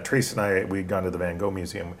 And Teresa and I, we'd gone to the Van Gogh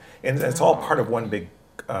Museum, and it's all part of one big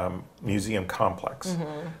museum complex.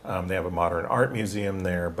 They have a modern art museum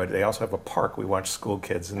there, but they also have a park. We watched school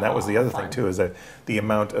kids, and that was the other thing too, is that the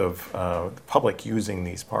amount of public using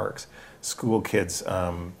these parks. School kids,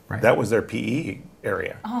 that was their PE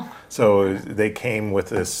area. So they came with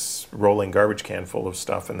this rolling garbage can full of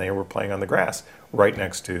stuff, and they were playing on the grass right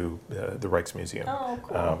next to the Rijksmuseum. Oh,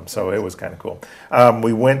 cool. So it was kind of cool.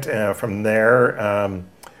 We went from there,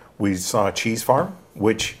 we saw a cheese farm,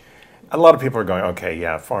 which a lot of people are going, okay,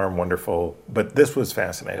 yeah, farm, wonderful. But this was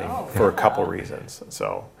fascinating for a couple reasons.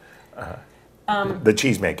 So the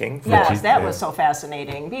cheese making. Yes, that was so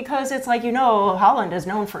fascinating, because it's like, Holland is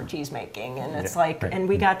known for cheese making, and it's and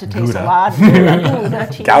we got to taste a lot of Gouda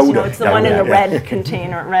cheese. It's the one in the red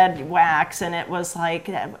container, red wax, and it was like,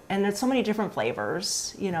 and there's so many different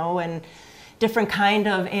flavors, and different kind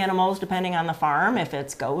of animals depending on the farm, if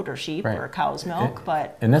it's goat or sheep or cow's milk.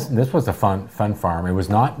 And this was a fun farm. It was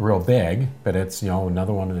not real big, but it's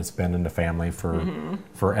another one that's been in the family for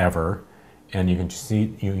forever, and you can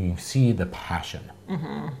see the passion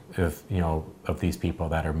of of these people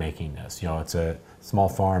that are making this. It's a small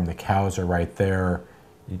farm. The cows are right there.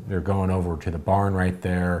 They're going over to the barn right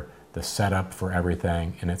there. The setup for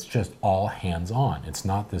everything, and it's just all hands on. It's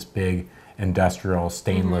not this big industrial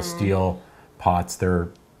stainless steel pots.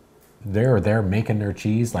 They're making their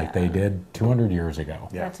cheese like they did 200 years ago.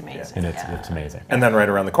 Yeah. That's amazing. And it's amazing. And then right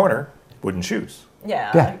around the corner, wooden shoes.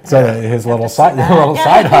 Yeah. So his little side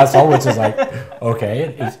hustle, which is like,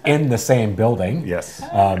 okay, it's in the same building. Yes.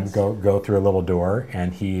 Go through a little door,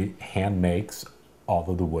 and he hand makes all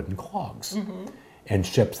of the wooden clogs and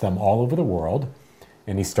ships them all over the world.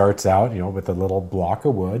 And he starts out, with a little block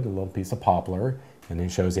of wood, a little piece of poplar, and he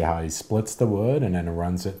shows you how he splits the wood and then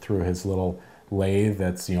runs it through his little lathe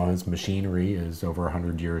that's, his machinery is over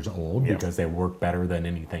 100 years old because they work better than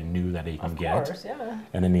anything new that he can get. Of course, yeah.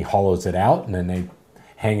 And then he hollows it out, and then they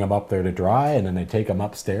hang them up there to dry, and then they take them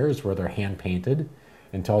upstairs where they're hand painted,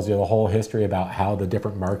 and tells you the whole history about how the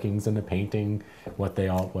different markings in the painting, what they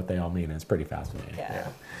all mean. It's pretty fascinating. Yeah.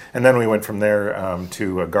 And then we went from there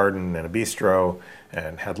to a garden and a bistro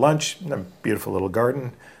and had lunch in a beautiful little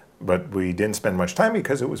garden, but we didn't spend much time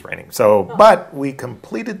because it was raining. So, but we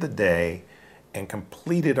completed the day and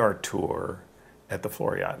completed our tour at the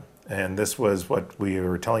Floriade. And this was what we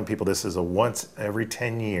were telling people, this is a once every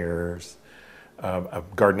 10 years a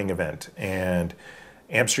gardening event. And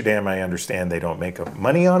Amsterdam, I understand they don't make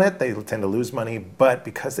money on it. They tend to lose money, but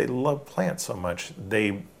because they love plants so much,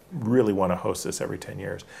 they really want to host this every 10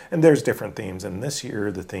 years. And there's different themes. And this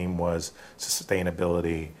year, the theme was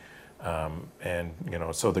sustainability. And,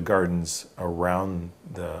 so the gardens around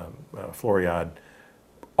the Floriade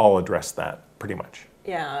all address that pretty much.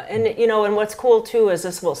 Yeah, and and what's cool too is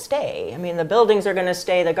this will stay. I mean, the buildings are going to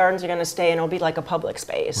stay, the gardens are going to stay, and it'll be like a public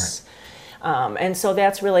space. Right. And so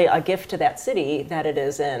that's really a gift to that city that it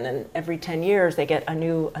is in. And every 10 years they get a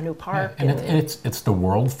new park. Yeah, and it's the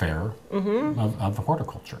World Fair of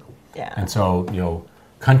horticulture. Yeah. And so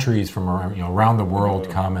countries from around the world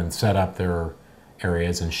come and set up their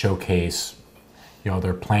areas and showcase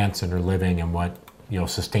their plants and their living, and what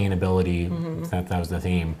sustainability. That was the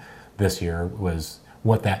theme this year, was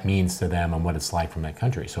what that means to them and what it's like from that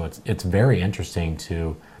country. So it's very interesting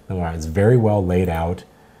to. It's very well laid out.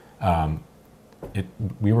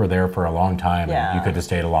 We were there for a long time, and you could have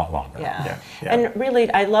stayed a lot longer. Yeah. And really,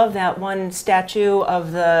 I love that one statue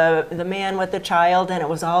of the man with the child, and it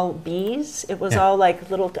was all bees. It was all like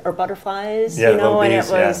little butterflies, and bees,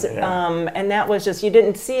 it was, and that was just, you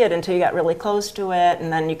didn't see it until you got really close to it,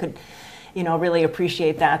 and then you could, really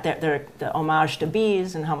appreciate that the homage to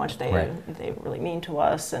bees and how much they really mean to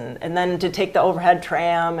us, and then to take the overhead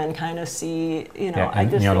tram and kind of see,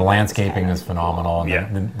 the landscaping is phenomenal,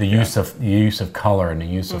 and the use of color and the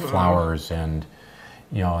use of flowers, and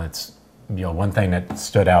it's one thing that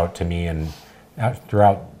stood out to me and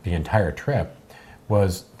throughout the entire trip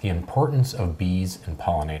was the importance of bees and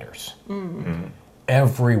pollinators.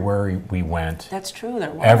 Everywhere we went. That's true,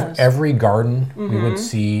 there was. Every garden we would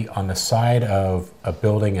see on the side of a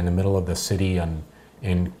building in the middle of the city,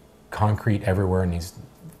 in concrete everywhere in these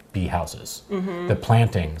bee houses. The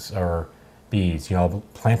plantings are bees.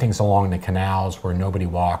 Plantings along the canals where nobody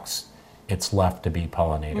walks, it's left to be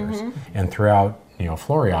pollinators. And throughout,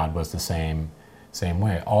 Floriade was the same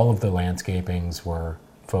way. All of the landscapings were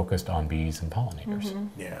focused on bees and pollinators.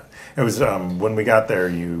 Yeah, it was when we got there.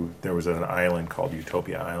 There was an island called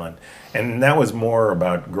Utopia Island, and that was more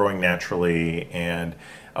about growing naturally. And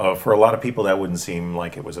for a lot of people, that wouldn't seem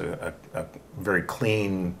like it was a very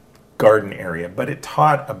clean garden area, but it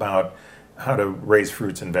taught about how to raise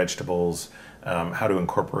fruits and vegetables, how to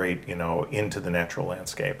incorporate into the natural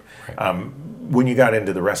landscape. Right. When you got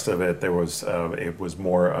into the rest of it, it was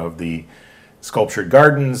more of the sculptured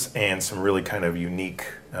gardens and some really kind of unique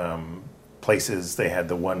places. They had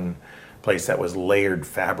the one place that was layered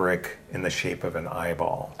fabric in the shape of an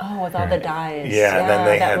eyeball. Oh, with all the dyes. Yeah, and then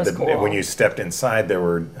they had cool. When you stepped inside, there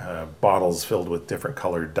were bottles filled with different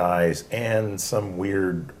colored dyes and some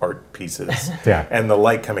weird art pieces. And the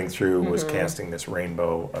light coming through was casting this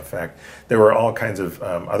rainbow effect. There were all kinds of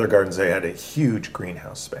other gardens. They had a huge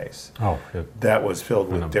greenhouse space that was filled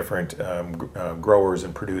with different growers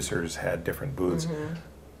and producers, had different booths.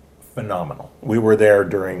 Phenomenal. We were there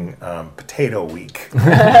during potato week,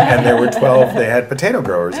 and there were 12, they had potato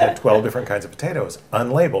growers, had 12 different kinds of potatoes,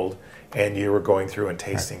 unlabeled, and you were going through and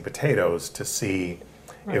tasting potatoes to see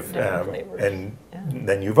if, and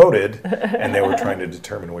then you voted, and they were trying to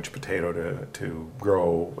determine which potato to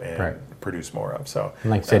grow and produce more of. So,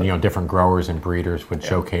 like I said, different growers and breeders would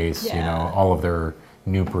showcase, all of their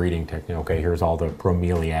new breeding technique. Okay, here's all the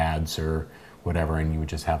bromeliads or whatever, and you would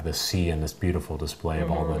just have this sea and this beautiful display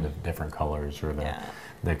of all the different colors, or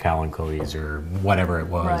the calanchoes or whatever it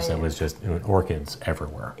was. Right. It was just orchids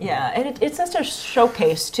everywhere. Yeah, and it's such a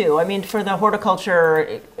showcase too. I mean, for the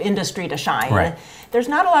horticulture industry to shine. Right. There's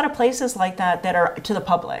not a lot of places like that that are to the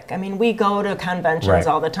public. I mean, we go to conventions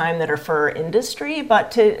all the time that are for industry,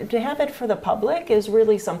 but to have it for the public is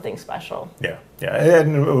really something special. Yeah,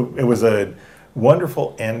 and it was a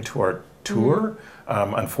wonderful end to our tour.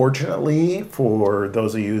 Unfortunately, for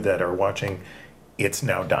those of you that are watching, it's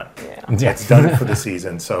now done. Yeah. It's done for the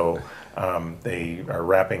season, so they are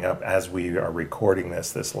wrapping up as we are recording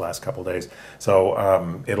this last couple days.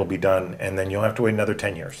 So it'll be done, and then you'll have to wait another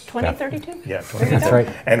 10 years. 2032? Yeah, 2032. That's right.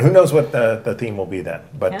 And who knows what the theme will be then.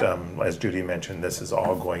 But as Judy mentioned, this is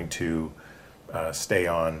all going to stay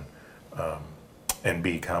on and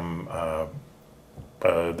become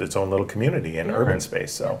its own little community and urban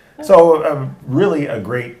space. So really a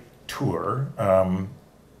great tour.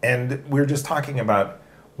 And we're just talking about,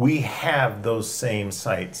 we have those same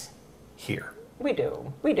sites here. We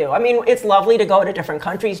do. I mean, it's lovely to go to different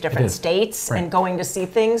countries, different states, and going to see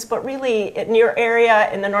things, but really in your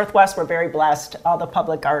area, in the Northwest, we're very blessed, all the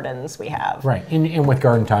public gardens we have. Right, and with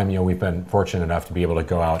Garden Time, we've been fortunate enough to be able to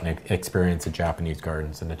go out and experience the Japanese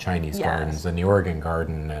gardens and the Chinese gardens and the Oregon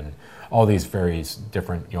garden and all these various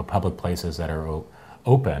different, public places that are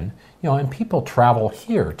open, and people travel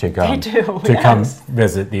here to go come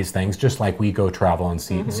visit these things, just like we go travel and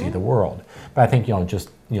see the world. But I think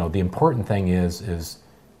the important thing is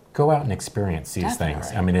go out and experience these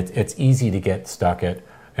things. I mean, it's easy to get stuck at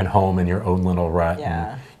home in your own little rut.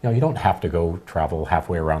 Yeah. And, you don't have to go travel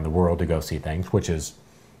halfway around the world to go see things, which is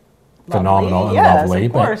phenomenal and lovely.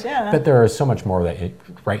 Of course, but there is so much more that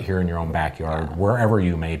right here in your own backyard, wherever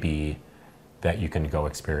you may be, that you can go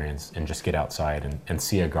experience and just get outside and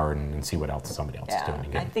see a garden and see what else somebody else is doing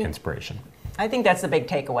and get inspiration. I think that's the big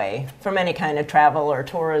takeaway from any kind of travel or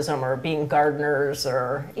tourism or being gardeners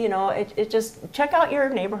or, it just check out your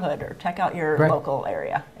neighborhood or check out your local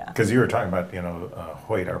area. Because you were talking about,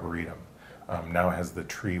 Hoyt Arboretum now has the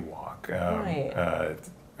tree walk.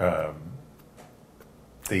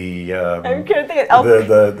 The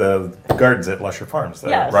gardens at Lusher Farms,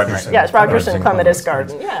 Rogerson Clematis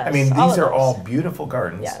Garden. Yes, I mean, these are all beautiful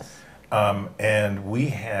gardens. Yes. And we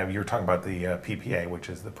have, you're talking about the PPA, which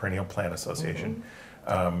is the Perennial Plant Association,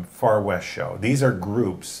 Far West Show. These are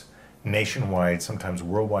groups, nationwide, sometimes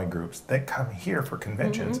worldwide groups, that come here for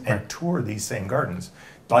conventions and tour these same gardens,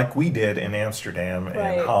 like we did in Amsterdam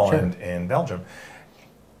and Holland and Belgium.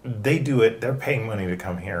 They do it, they're paying money to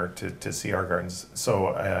come here to see our gardens. So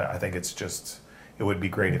I think it's just, it would be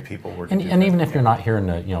great if people were to do and that. even if you're not here in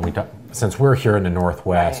the, since we're here in the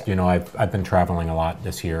Northwest, I've been traveling a lot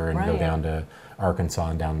this year and go down to Arkansas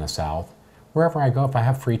and down the South. Wherever I go, if I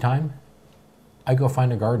have free time, I go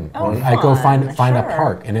find a garden. Or I go find a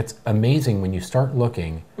park. And it's amazing when you start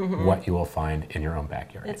looking what you will find in your own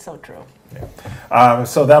backyard. It's so true. Yeah.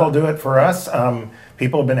 So that'll do it for us.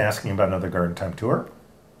 People have been asking about another Garden Time tour.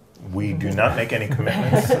 We do not make any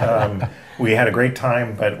commitments. We had a great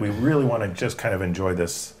time, but we really want to just kind of enjoy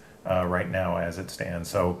this right now as it stands.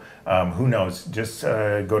 So who knows? Just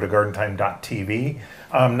go to gardentime.tv.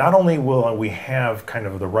 Not only will we have kind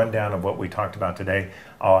of the rundown of what we talked about today,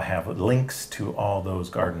 I'll have links to all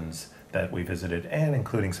those gardens that we visited, and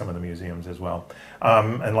including some of the museums as well.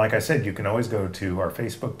 And like I said, you can always go to our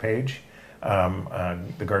Facebook page,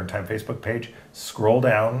 the Garden Time Facebook page, scroll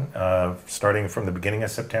down, starting from the beginning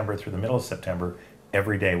of September through the middle of September.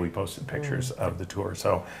 Every day we posted pictures of the tour.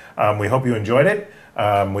 So we hope you enjoyed it.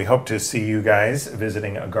 We hope to see you guys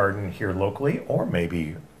visiting a garden here locally, or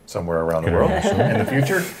maybe somewhere around the world in the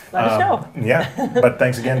future. Let us know. Yeah, but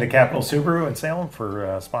thanks again to Capital Subaru in Salem for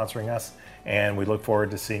sponsoring us, and we look forward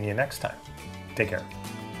to seeing you next time. Take care.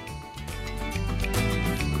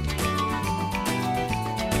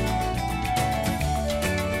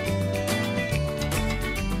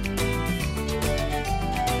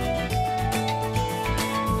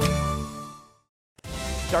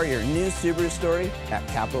 Start your new Subaru story at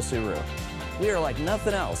Capital Subaru. We are like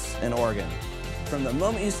nothing else in Oregon. From the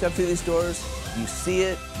moment you step through these doors, you see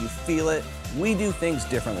it, you feel it. We do things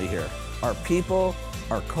differently here. Our people,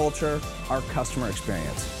 our culture, our customer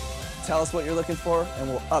experience. Tell us what you're looking for and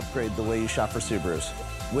we'll upgrade the way you shop for Subarus.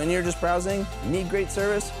 When you're just browsing, need great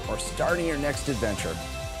service, or starting your next adventure,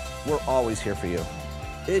 we're always here for you.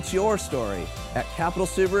 It's your story at Capital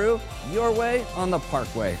Subaru, your way on the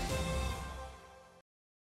Parkway.